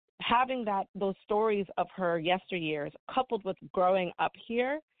me, having those stories of her yesteryears coupled with growing up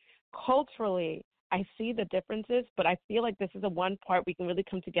here, culturally, I see the differences, but I feel like this is the one part we can really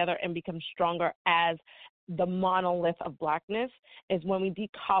come together and become stronger as the monolith of Blackness is when we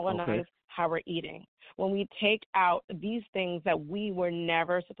decolonize how we're eating. When we take out these things that we were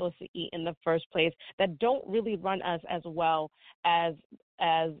never supposed to eat in the first place, that don't really run us as well as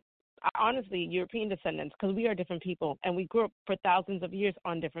honestly European descendants, because we are different people and we grew up for thousands of years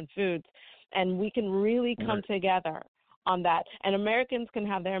on different foods, and we can really come together on that. And Americans can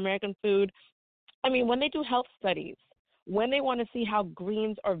have their American food. I mean, when they do health studies, when they want to see how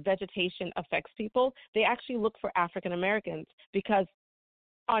greens or vegetation affects people, they actually look for African Americans, because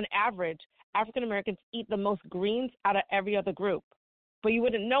on average, African Americans eat the most greens out of every other group. But you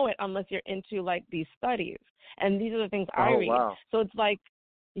wouldn't know it unless you're into like these studies. And these are the things I read. Wow. So it's like,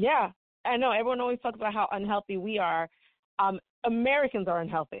 yeah, I know everyone always talks about how unhealthy we are. Americans are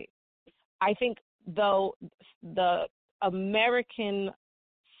unhealthy. I think, though, the American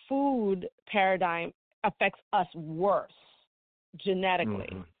food paradigm affects us worse genetically.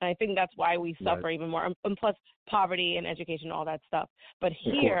 And I think that's why we suffer even more. And plus poverty and education, all that stuff. But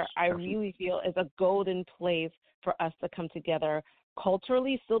here, I really feel is a golden place for us to come together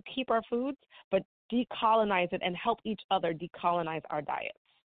culturally, still keep our foods, but decolonize it and help each other decolonize our diets.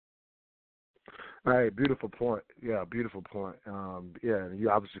 All right, beautiful point. Yeah, beautiful point. Yeah, you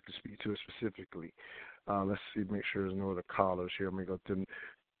obviously can speak to it specifically. Let's see, make sure there's no other callers here. Let me go to,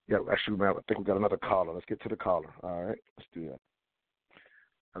 yeah, actually, I think we got another caller. Let's get to the caller. All right, let's do that.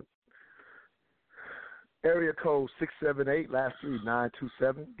 Area code 678, last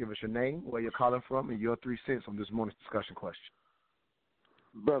 3927. Give us your name, where you're calling from, and your 3 cents on this morning's discussion question.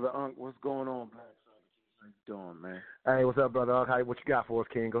 Brother Unc, what's going on, Black? How you doing, man? Hey, what's up, Brother Unc? What you got for us,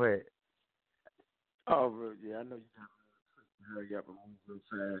 King? Go ahead. Oh, yeah, I know you got to hurry up and move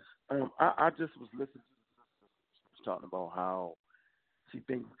real fast. I just was listening to the sister. She was talking about how she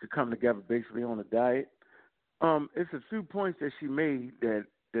thinks we could come together basically on a diet. It's a few points that she made that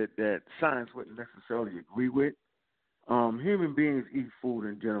science wouldn't necessarily agree with. Human beings eat food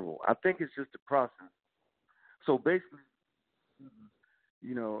in general. I think it's just a process. So basically,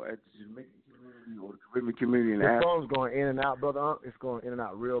 you know, at the Jamaican community or the Caribbean community. The phone's going in and out, Brother. It's going in and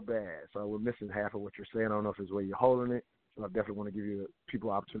out real bad. So we're missing half of what you're saying. I don't know if it's where you're holding it. So I definitely want to give you people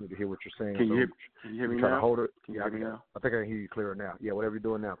an opportunity to hear what you're saying. Can you hear me now? Try to hold it. Can you hear me now? I think I can hear you clearer now. Yeah, whatever you're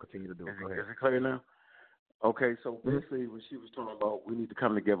doing now, continue to do it. Go ahead. Is it clear now? Okay, so basically what she was talking about, we need to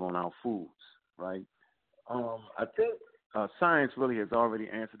come together on our foods, right? I think science really has already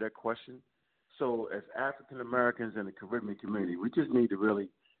answered that question. So as African Americans in the Caribbean community, we just need to really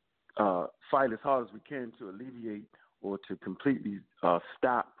fight as hard as we can to alleviate or to completely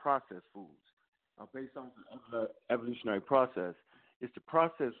stop processed foods. Based on the evolutionary process, it's the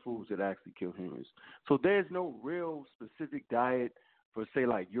processed foods that actually kill humans. So there's no real specific diet for, say,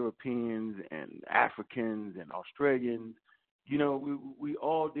 like Europeans and Africans and Australians. You know, we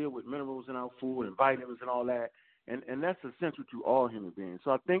all deal with minerals in our food and vitamins and all that, and that's essential to all human beings.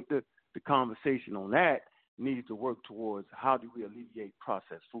 So I think that the conversation on that needs to work towards how do we alleviate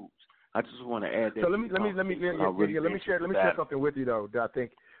processed foods. I just want to add that. So let me share something with you though. That I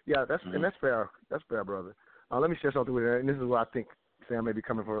think, and that's fair. That's fair, brother. Let me share something with you, and this is what I think Sam may be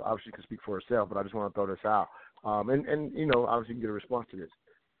coming for. Obviously, can speak for herself, but I just want to throw this out. And you know, obviously, you can get a response to this.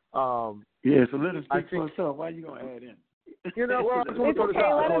 Yeah, so let him speak for himself. Why are you gonna add in? You know, well, I just want to throw this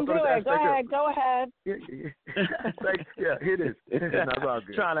out. Let him do it. Go ahead. Yeah, here it is. That's all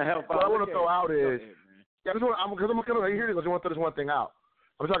good. Trying to help out. What I want to throw out is, here it is. I just want to throw this one thing out.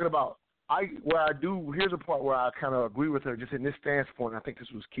 I'm talking about here's a part where I kind of agree with her just in this stance point. I think this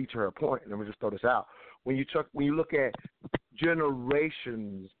was key to her point, and let me just throw this out. When you look at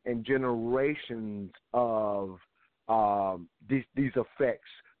generations and generations of these effects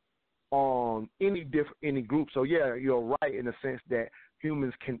on any group. So yeah, you're right in the sense that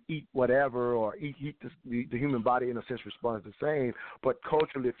humans can eat whatever or eat the human body in a sense responds the same. But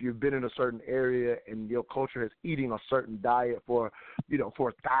culturally, if you've been in a certain area and your culture is eating a certain diet for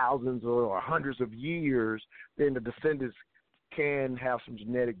thousands or hundreds of years, then the descendants can have some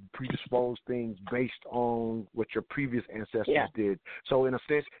genetic predisposed things based on what your previous ancestors did. So in a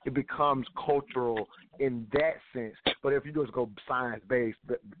sense, it becomes cultural in that sense. But if you just go science-based,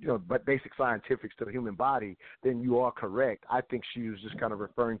 but basic scientifics to the human body, then you are correct. I think she was just kind of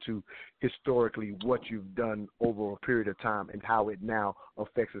referring to historically what you've done over a period of time and how it now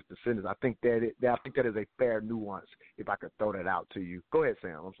affects its descendants. I think that is a fair nuance, if I could throw that out to you. Go ahead,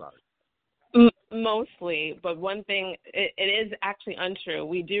 Sam. I'm sorry. Mostly, but one thing, it is actually untrue.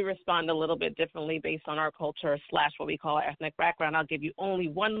 We do respond a little bit differently based on our culture / what we call our ethnic background. I'll give you only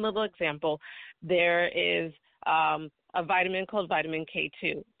one little example. There is a vitamin called vitamin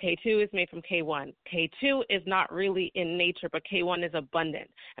K2. K2 is made from K1. K2 is not really in nature, but K1 is abundant.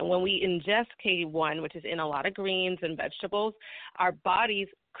 And when we ingest K1, which is in a lot of greens and vegetables, our bodies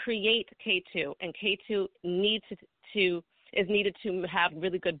create K2, and K2 is needed to have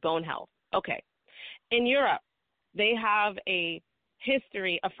really good bone health. Okay. In Europe, they have a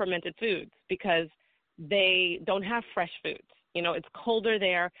history of fermented foods because they don't have fresh foods. You know, it's colder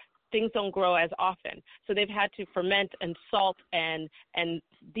there. Things don't grow as often. So they've had to ferment and salt, and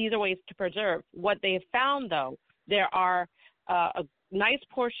these are ways to preserve. What they have found, though, there are a nice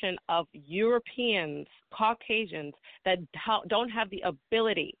portion of Europeans, Caucasians, that don't have the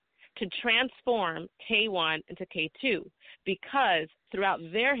ability to transform K1 into K2 because throughout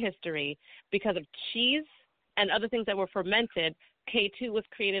their history, because of cheese and other things that were fermented, K2 was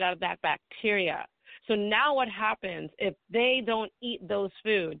created out of that bacteria. So now what happens if they don't eat those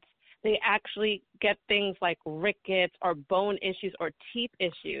foods? They actually get things like rickets or bone issues or teeth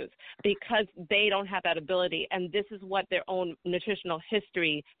issues because they don't have that ability. And this is what their own nutritional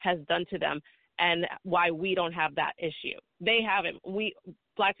history has done to them and why we don't have that issue. They haven't. We,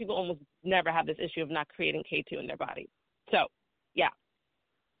 Black people, almost never have this issue of not creating K2 in their body. So, yeah.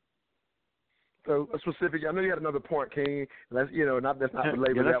 So specific, I know you had another point, King. Let's not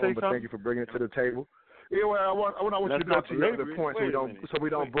belabor that one, but thank you for bringing it to the table. Yeah, well, I want you to go to your other point so we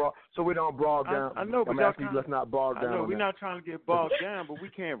don't bog down. I know, but I'm asking you, let's not bog down. I know we're not trying to get bogged down, but we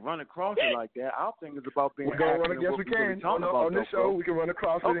can't run across it like that. Our thing is about being. Yes, we can. On this show, we can run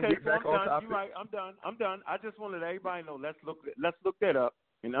across it and get back on topic. You're right. I'm done. I just wanted everybody to know. Let's look that up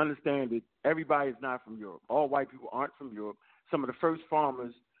and understand that everybody is not from Europe. All white people aren't from Europe. Some of the first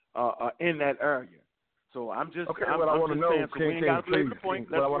farmers are in that area. So I'm just okay. I want to know, King, please.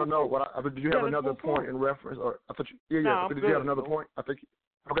 But I want to know. Did you have another point in reference, or I thought you? Yeah. Did you have another point? I think.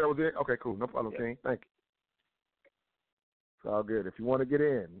 Okay, that was it. Okay, cool. No problem, King. Thank you. It's all good. If you want to get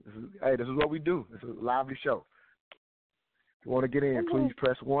in, this is what we do. This is a lively show. If you want to get in, please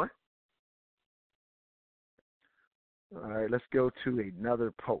press 1. All right, let's go to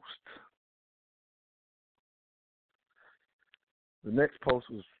another post. The next post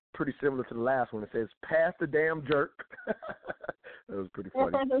was pretty similar to the last one. It says, "Pass the damn jerk." That was pretty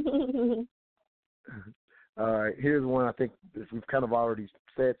funny. All right, here's one. I think we've kind of already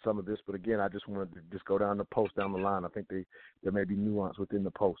said some of this, but again, I just wanted to just go down the post down the line. I think there may be nuance within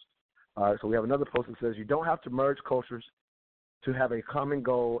the post. All right, so we have another post that says, "You don't have to merge cultures to have a common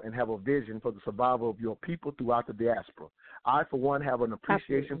goal and have a vision for the survival of your people throughout the diaspora. I, for one, have an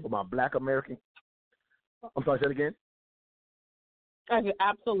appreciation for my Black American." I'm sorry, say it again.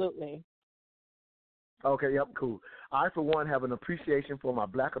 Absolutely. Okay, yep, cool. I, for one, have an appreciation for my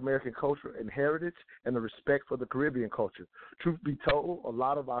Black American culture and heritage and a respect for the Caribbean culture. Truth be told, a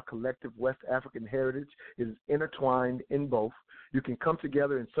lot of our collective West African heritage is intertwined in both. You can come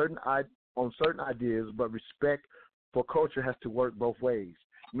together on certain ideas, but respect for culture has to work both ways.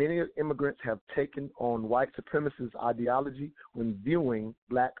 Many immigrants have taken on white supremacist ideology when viewing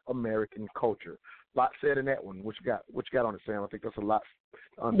Black American culture. A lot said in that one. What you got on it, Sam? I think that's a lot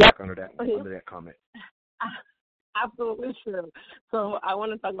unpack under that comment. Absolutely true. So I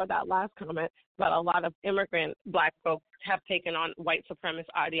want to talk about that last comment about a lot of immigrant Black folks have taken on white supremacist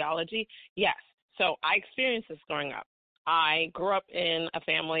ideology. Yes. So I experienced this growing up. I grew up in a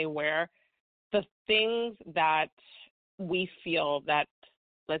family where the things that we feel that,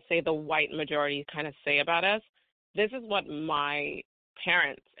 let's say, the white majority kind of say about us, this is what my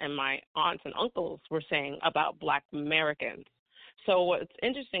parents and my aunts and uncles were saying about Black Americans. So what's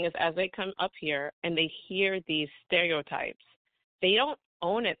interesting is as they come up here and they hear these stereotypes, they don't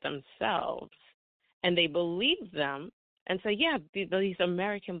own it themselves, and they believe them and say, yeah, these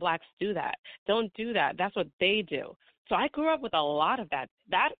American Blacks do that. Don't do that. That's what they do. So I grew up with a lot of that.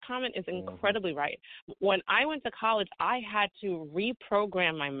 That comment is incredibly right. When I went to college, I had to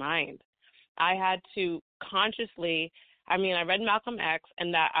reprogram my mind. I had to consciously, I read Malcolm X,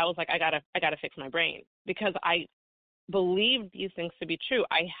 and that I was like, I gotta fix my brain because I believed these things to be true.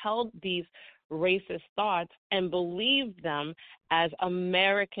 I held these racist thoughts and believed them as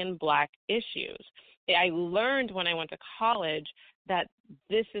American Black issues. I learned when I went to college that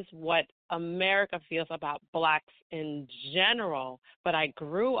this is what America feels about Blacks in general, but I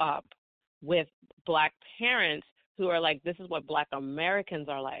grew up with Black parents who are like, this is what Black Americans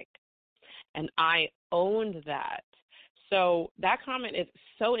are like, and I owned that. So that comment is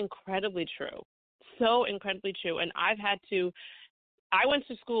so incredibly true, and I went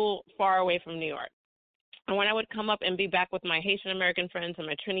to school far away from New York. And when I would come up and be back with my Haitian American friends and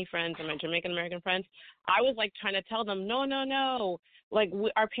my Trini friends and my Jamaican American friends, I was like trying to tell them, no. Like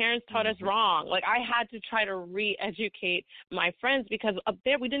our parents taught us wrong. Like I had to try to re-educate my friends because up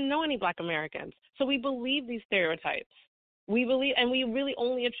there we didn't know any Black Americans. So we believed these stereotypes. We really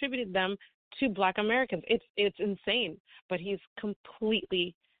only attributed them to Black Americans. It's insane. But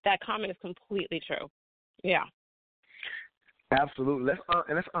that comment is completely true. Yeah. Absolutely.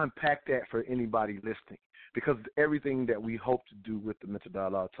 Let's unpack that for anybody listening, because everything that we hope to do with the Mental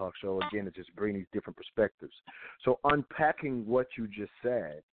Dialogue Talk Show, again, is just bring these different perspectives. So unpacking what you just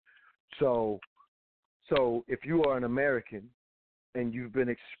said. So if you are an American and you've been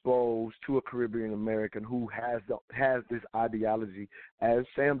exposed to a Caribbean American who has this ideology, as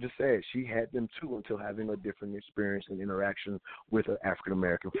Sam just said, she had them too until having a different experience and interaction with her African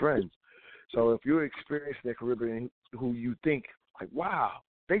American friends. So if you're experiencing a Caribbean who you think, like, wow,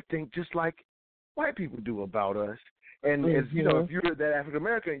 they think just like white people do about us, and as you know, if you're that African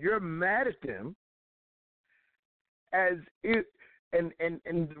American, you're mad at them, as it, and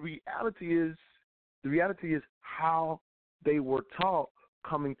the reality is how they were taught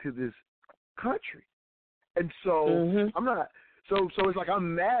coming to this country, and so I'm not. So it's like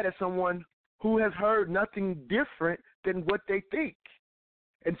I'm mad at someone who has heard nothing different than what they think.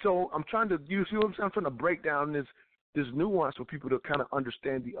 And so I'm trying to I'm trying to break down this nuance for people to kind of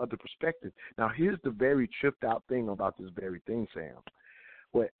understand the other perspective. Now, here's the very tripped out thing about this very thing, Sam.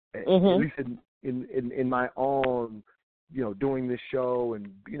 At least in my own, doing this show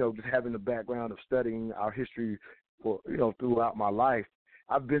and, just having the background of studying our history for, throughout my life,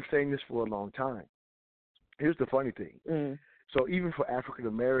 I've been saying this for a long time. Here's the funny thing. So even for African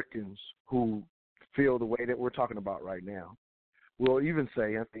Americans who feel the way that we're talking about right now, we'll even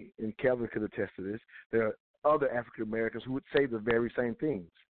say, I think, and Kevin could attest to this, there are other African Americans who would say the very same things.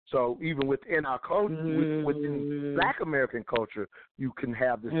 So even within our culture, within Black American culture, you can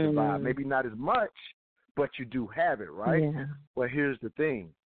have this divide. Maybe not as much, but you do have it, right? Yeah. Well, here's the thing.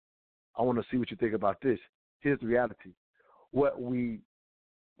 I want to see what you think about this. Here's the reality. What we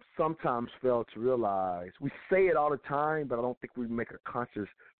sometimes fail to realize, we say it all the time, but I don't think we make a conscious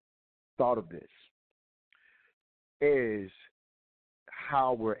thought of this, is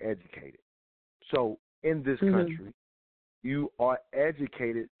how we're educated. So in this country, you are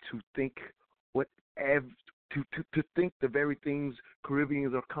educated to think to think the very things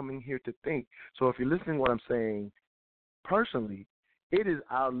Caribbeans are coming here to think. So if you're listening to what I'm saying, personally, it is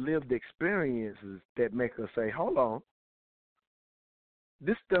our lived experiences that make us say, hold on,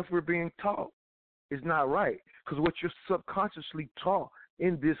 this stuff we're being taught is not right. Because what you're subconsciously taught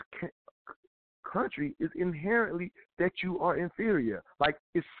in this country is inherently that you are inferior. Like,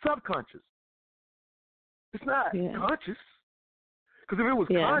 it's subconscious. It's not conscious. Because if it was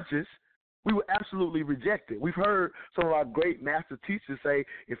conscious, we would absolutely reject it. We've heard some of our great master teachers say,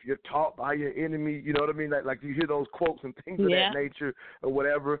 if you're taught by your enemy, you know what I mean? Like you hear those quotes and things of that nature or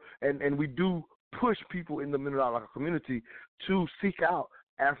whatever. And we do push people in the Minnesota community to seek out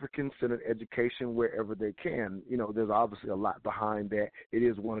African-centered education wherever they can. There's obviously a lot behind that. It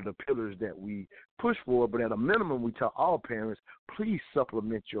is one of the pillars that we push for, but at a minimum, we tell all parents, please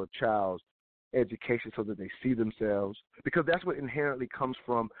supplement your child's education so that they see themselves, because that's what inherently comes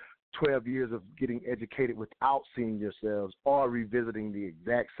from 12 years of getting educated without seeing yourselves or revisiting the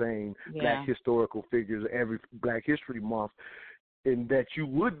exact same Black historical figures every Black History Month, in that you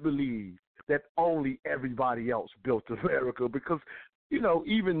would believe that only everybody else built America, because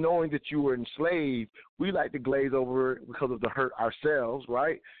even knowing that you were enslaved, we like to glaze over it because of the hurt ourselves,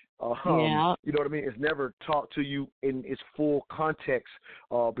 right? You know what I mean? It's never taught to you in its full context,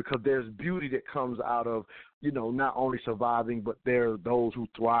 because there's beauty that comes out of, not only surviving, but there are those who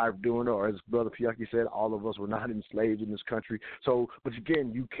thrive doing it. Or as Brother Piaki said, all of us were not enslaved in this country. So, but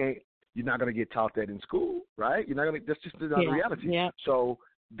again, you're not going to get taught that in school, right? That's just not the reality. Yeah. So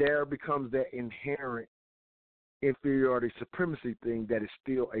there becomes that inherent inferiority supremacy thing that is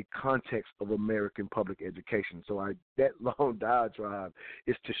still a context of American public education. So that long diatribe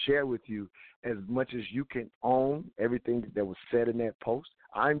is to share with you, as much as you can own everything that was said in that post.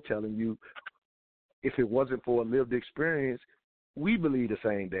 I'm telling you, if it wasn't for a lived experience, we believe the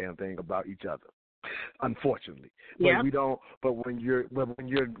same damn thing about each other, unfortunately. But we don't. But when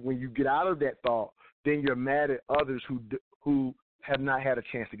you get out of that thought, then you're mad at others who have not had a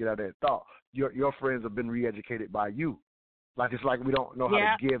chance to get out of that thought. Your friends have been re-educated by you. Like, it's like we don't know how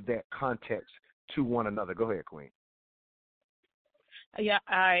to give that context to one another. Go ahead, Queen. Yeah,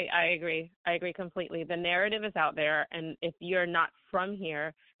 I agree. I agree completely. The narrative is out there, and if you're not from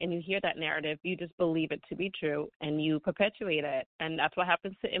here and you hear that narrative, you just believe it to be true and you perpetuate it. And that's what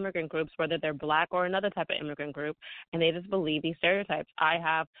happens to immigrant groups, whether they're black or another type of immigrant group, and they just believe these stereotypes. I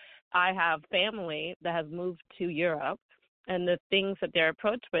have family that has moved to Europe, and the things that they're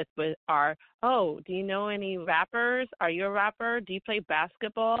approached with are, oh, do you know any rappers? Are you a rapper? Do you play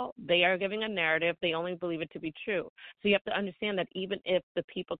basketball? They are giving a narrative. They only believe it to be true. So you have to understand that even if the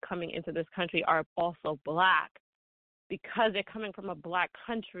people coming into this country are also black, because they're coming from a black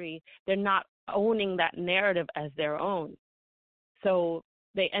country, they're not owning that narrative as their own. So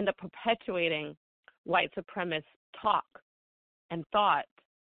they end up perpetuating white supremacist talk and thought,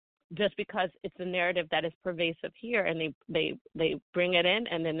 just because it's a narrative that is pervasive here, and they bring it in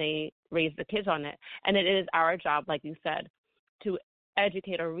and then they raise the kids on it. And it is our job, like you said, to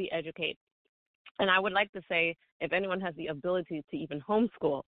educate or re-educate. And I would like to say, if anyone has the ability to even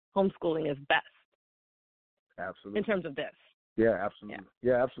homeschool, homeschooling is best. Absolutely. In terms of this. Yeah, absolutely.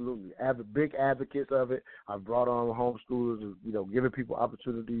 Yeah, absolutely. Big advocates of it. I've brought on homeschoolers, giving people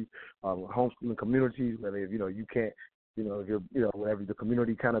opportunities, homeschooling communities, whether, you can't, if you're, whatever the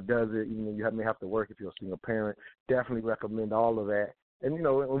community kind of does it, even though you may have to work if you're a single parent, definitely recommend all of that. And,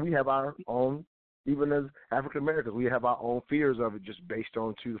 and we have our own, even as African Americans, we have our own fears of it just based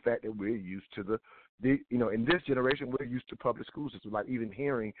on to the fact that we're used to in this generation, we're used to public school systems. Like even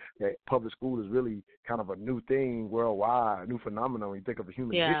hearing that public school is really kind of a new thing worldwide, a new phenomenon when you think of the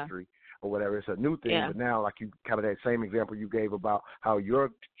human history or whatever. It's a new thing. Yeah. But now, like you kind of that same example you gave about how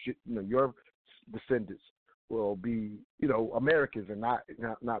your descendants will be, Americans and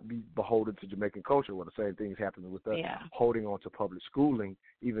not be beholden to Jamaican culture. Well, the same thing is happening with us holding on to public schooling,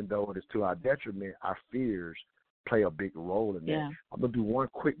 even though it is to our detriment. Our fears play a big role in that. Yeah. I'm gonna do one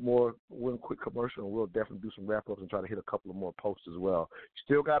quick commercial, and we'll definitely do some wrap ups and try to hit a couple of more posts as well.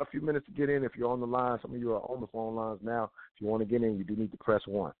 Still got a few minutes to get in. If you're on the line, some of you are on the phone lines now. If you want to get in, you do need to press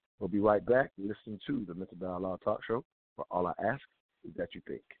 1. We'll be right back. Listen to the Mental Dialogue Talk Show, where all I ask is that you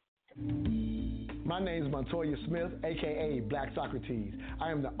think. My name is Montoya Smith, a.k.a. Black Socrates.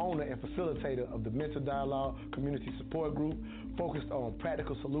 I am the owner and facilitator of the Mental Dialogue Community Support Group, focused on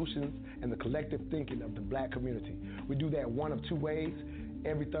practical solutions and the collective thinking of the black community. We do that one of two ways: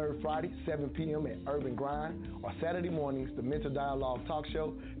 every third Friday, 7 p.m. at Urban Grind, or Saturday mornings, the Mental Dialogue Talk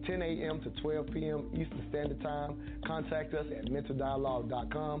Show, 10 a.m. to 12 p.m. Eastern Standard Time. Contact us at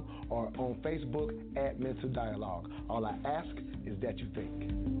mentaldialogue.com or on Facebook at Mental Dialogue. All I ask is that you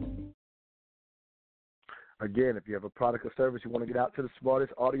think. Again, if you have a product or service you want to get out to the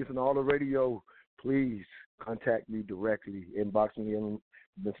smartest audience in all the radio, please contact me directly. Inbox me in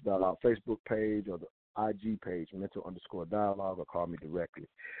the Mental Dialogue Facebook page or the IG page, mental_dialogue, or call me directly.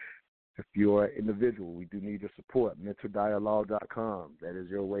 If you're an individual, we do need your support. mentaldialogue.com. That is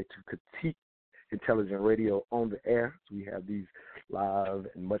your way to critique intelligent radio on the air. So we have these live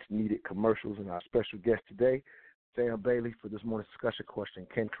and much-needed commercials, and our special guest today, Sam Bailey, for this morning's discussion question: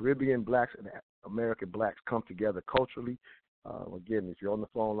 can Caribbean blacks and American blacks come together culturally? Again, if you're on the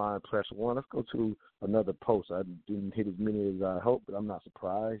phone line, press 1. Let's go to another post. I didn't hit as many as I hoped, but I'm not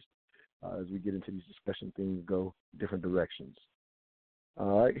surprised. As we get into these discussion, things go different directions.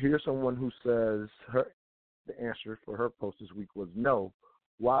 All right, here's someone who says the answer for her post this week was no.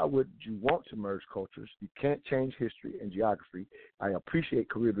 Why would you want to merge cultures? You can't change history and geography. I appreciate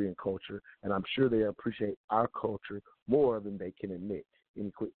Caribbean culture, and I'm sure they appreciate our culture more than they can admit.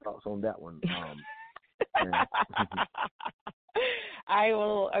 Any quick thoughts on that one? I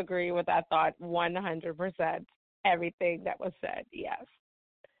will agree with that thought 100%. Everything that was said, yes.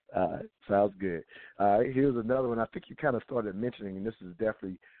 Sounds good. Here's another one. I think you kind of started mentioning, and this is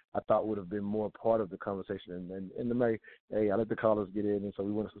definitely, I thought, would have been more part of the conversation. And the May, hey, I let the callers get in, and so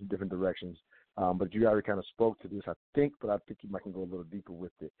we went in some different directions. But you already kind of spoke to this, I think, but I think you might can go a little deeper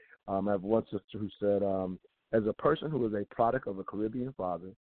with it. I have one sister who said, as a person who is a product of a Caribbean father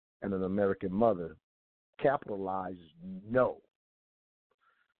and an American mother, capitalize no.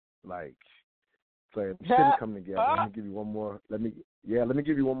 Like, so if you didn't come together, let me give you one more. Let me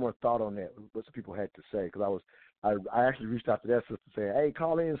give you one more thought on that. What some people had to say, because I actually reached out to that sister saying, hey,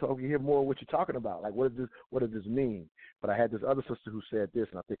 call in so we can hear more of what you're talking about. Like, what does this mean? But I had this other sister who said this,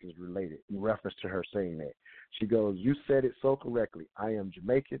 and I think it's related in reference to her saying that. She goes, you said it so correctly. I am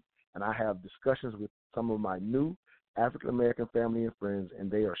Jamaican, and I have discussions with some of my new African-American family and friends, and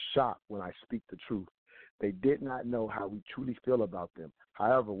they are shocked when I speak the truth. They did not know how we truly feel about them.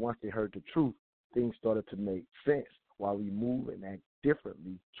 However, once they heard the truth, things started to make sense while we move and act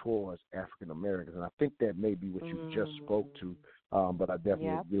differently towards African Americans. And I think that may be what you just spoke to, but I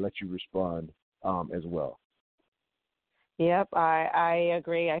definitely will let you respond as well. Yep, I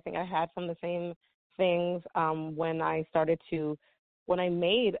agree. I think I had some of the same things when I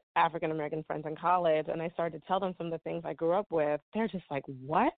made African American friends in college, and I started to tell them some of the things I grew up with. They're just like,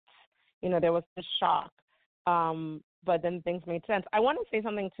 "What?" There was this shock. But then things made sense. I want to say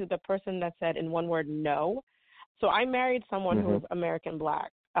something to the person that said in one word, no. So I married someone who was American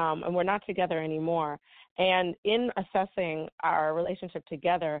Black, and we're not together anymore. And in assessing our relationship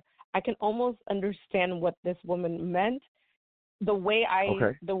together, I can almost understand what this woman meant. The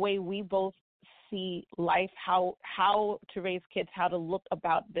way we both see life, how to raise kids, how to look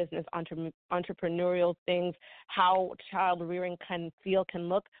about business, entrepreneurial things, how child rearing can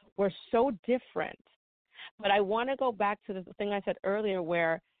look, we're so different. But I want to go back to the thing I said earlier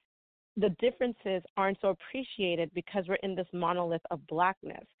where the differences aren't so appreciated because we're in this monolith of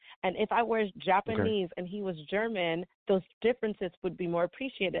Blackness. And if I were Japanese and he was German, those differences would be more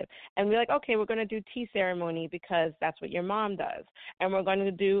appreciated. And we're like, okay, we're going to do tea ceremony because that's what your mom does. And we're going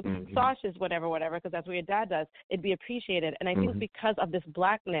to do sausages, whatever, because that's what your dad does. It'd be appreciated. And I think because of this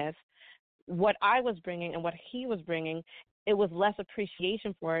Blackness, what I was bringing and what he was bringing, it was less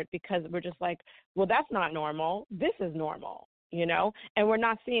appreciation for it because we're just like, well, that's not normal. This is normal. And we're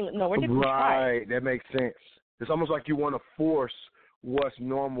not seeing, we're different Right, that makes sense. It's almost like you want to force what's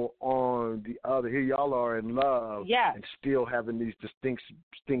normal on the other. Here y'all are in love and still having these distinct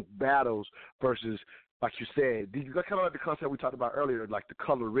battles versus, like you said, that's kind of like the concept we talked about earlier, like the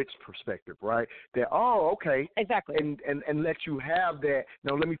color-rich perspective, right? That, okay. Exactly. And let you have that,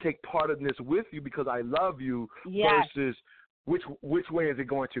 now let me take part of this with you because I love you versus which way is it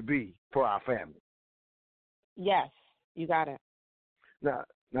going to be for our family? Yes. You got it. Now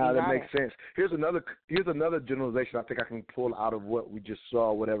that makes sense. Here's another generalization I think I can pull out of what we just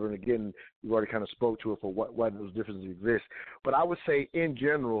saw, whatever. And again, we already kind of spoke to it for why those differences exist. But I would say in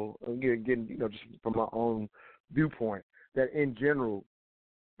general, again, just from my own viewpoint, that in general,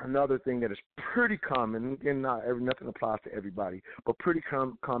 another thing that is pretty common, and nothing applies to everybody, but pretty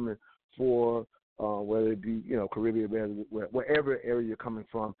common for whether it be Caribbean, wherever area you're coming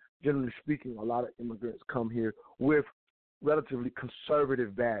from. Generally speaking, a lot of immigrants come here with relatively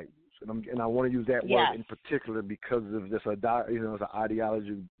conservative values, and I want to use that word in particular because of this, it's an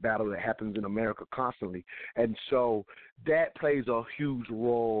ideology battle that happens in America constantly, and so that plays a huge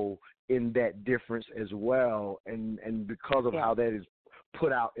role in that difference as well, and because of how that is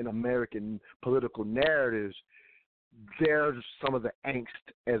put out in American political narratives, there's some of the angst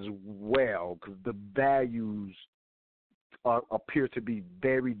as well because the values appear to be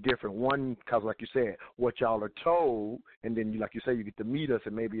very different. One, because like you said, what y'all are told, and then like you say, you get to meet us,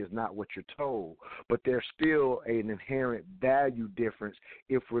 and maybe it's not what you're told. But there's still an inherent value difference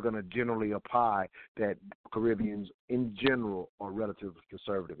if we're going to generally apply that Caribbeans in general are relatively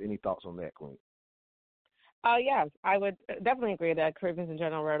conservative. Any thoughts on that, Queen? Yes, I would definitely agree that Caribbeans in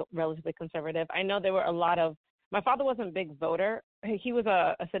general were relatively conservative. I know there were a lot of. My father wasn't a big voter. He was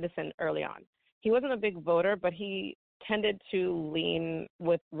a citizen early on. He wasn't a big voter, but he tended to lean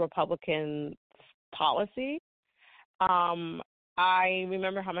with Republican policy. I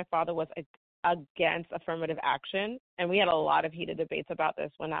remember how my father was against affirmative action, and we had a lot of heated debates about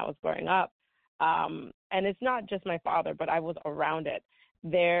this when I was growing up. And it's not just my father, but I was around it.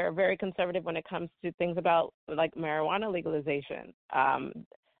 They're very conservative when it comes to things about like marijuana legalization.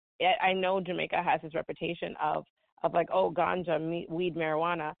 I know Jamaica has this reputation of like, ganja, weed,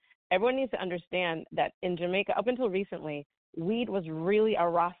 marijuana. Everyone needs to understand that in Jamaica, up until recently, weed was really a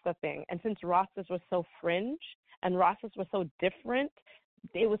Rasta thing. And since Rastas were so fringe and Rastas were so different,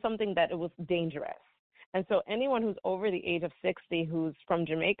 it was something that it was dangerous. And so anyone who's over the age of 60 who's from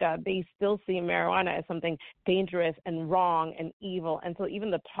Jamaica, they still see marijuana as something dangerous and wrong and evil. And so even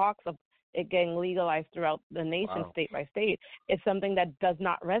the talks of it getting legalized throughout the nation, state by state, is something that does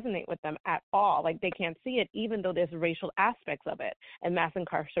not resonate with them at all. Like, they can't see it, even though there's racial aspects of it and mass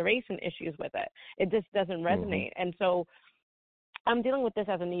incarceration issues with it. It just doesn't resonate. And so I'm dealing with this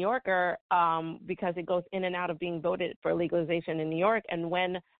as a New Yorker because it goes in and out of being voted for legalization in New York. And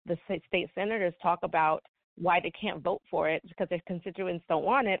when the state senators talk about why they can't vote for it because their constituents don't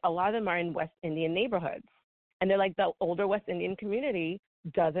want it, a lot of them are in West Indian neighborhoods. And they're like, the older West Indian community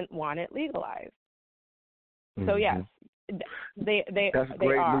doesn't want it legalized. So yes, they that's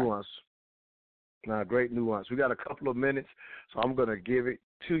great are. nuance. Great nuance. We got a couple of minutes, so I'm going to give it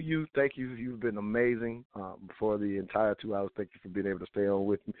to you. Thank you. You've been amazing for the entire 2 hours. Thank you for being able to stay on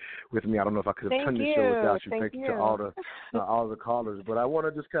with me. I don't know if I could have done the show without you. Thank you to all the callers. But I want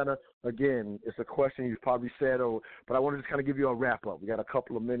to just kind of, again, it's a question you've probably said, but I want to just kind of give you a wrap up. We got a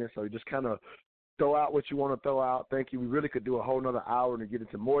couple of minutes, so just kind of throw out what you want to throw out. Thank you. We really could do a whole nother hour and get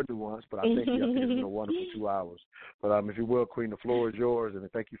into more nuance, but I think it's been a wonderful 2 hours. But if you will, Queen, the floor is yours, and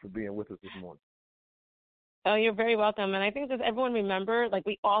thank you for being with us this morning. Oh, you're very welcome. And I think just everyone remember, like,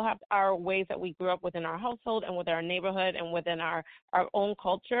 we all have our ways that we grew up within our household and within our neighborhood and within our own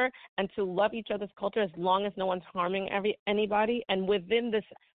culture, and to love each other's culture as long as no one's harming anybody. And within this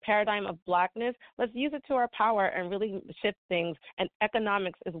paradigm of blackness, let's use it to our power and really shift things. And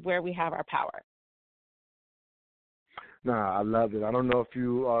economics is where we have our power. Nah, I love it. I don't know if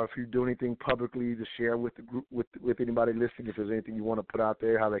you do anything publicly to share with the group, with anybody listening. If there's anything you want to put out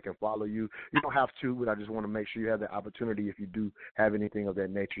there, how they can follow you. You don't have to, but I just want to make sure you have the opportunity. If you do have anything of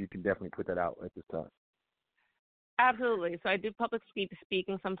that nature, you can definitely put that out at this time. Absolutely. So I do public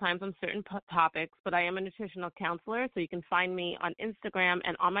speaking sometimes on certain topics, but I am a nutritional counselor, so you can find me on Instagram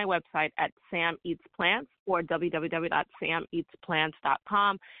and on my website at Sam Eats Plants or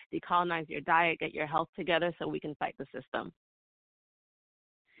www.sameatsplants.com. Decolonize your diet, get your health together so we can fight the system.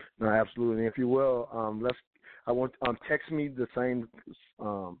 No, absolutely. If you will, text me the same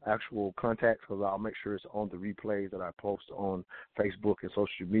actual contacts, because I'll make sure it's on the replays that I post on Facebook and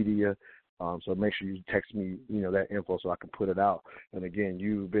social media. So make sure you text me, that info so I can put it out. And again,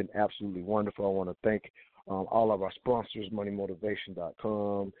 you've been absolutely wonderful. I want to thank all of our sponsors,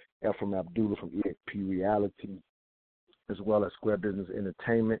 moneymotivation.com, Ephraim Abdullah from EXP Reality, as well as Square Business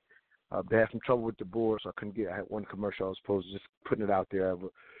Entertainment. They had some trouble with the board, so I had one commercial I was supposed to just putting it out there.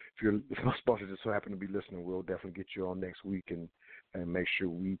 If my sponsors just so happen to be listening, we'll definitely get you on next week and make sure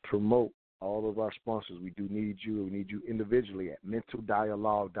we promote all of our sponsors. We do need you. We need you individually at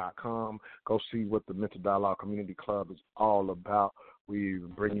mentaldialogue.com. Go see what the Mental Dialogue Community Club is all about. We're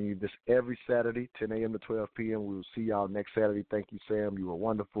bringing you this every Saturday, 10 a.m. to 12 p.m. We will see y'all next Saturday. Thank you, Sam. You were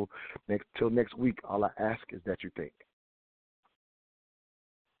wonderful. Till next week, all I ask is that you think.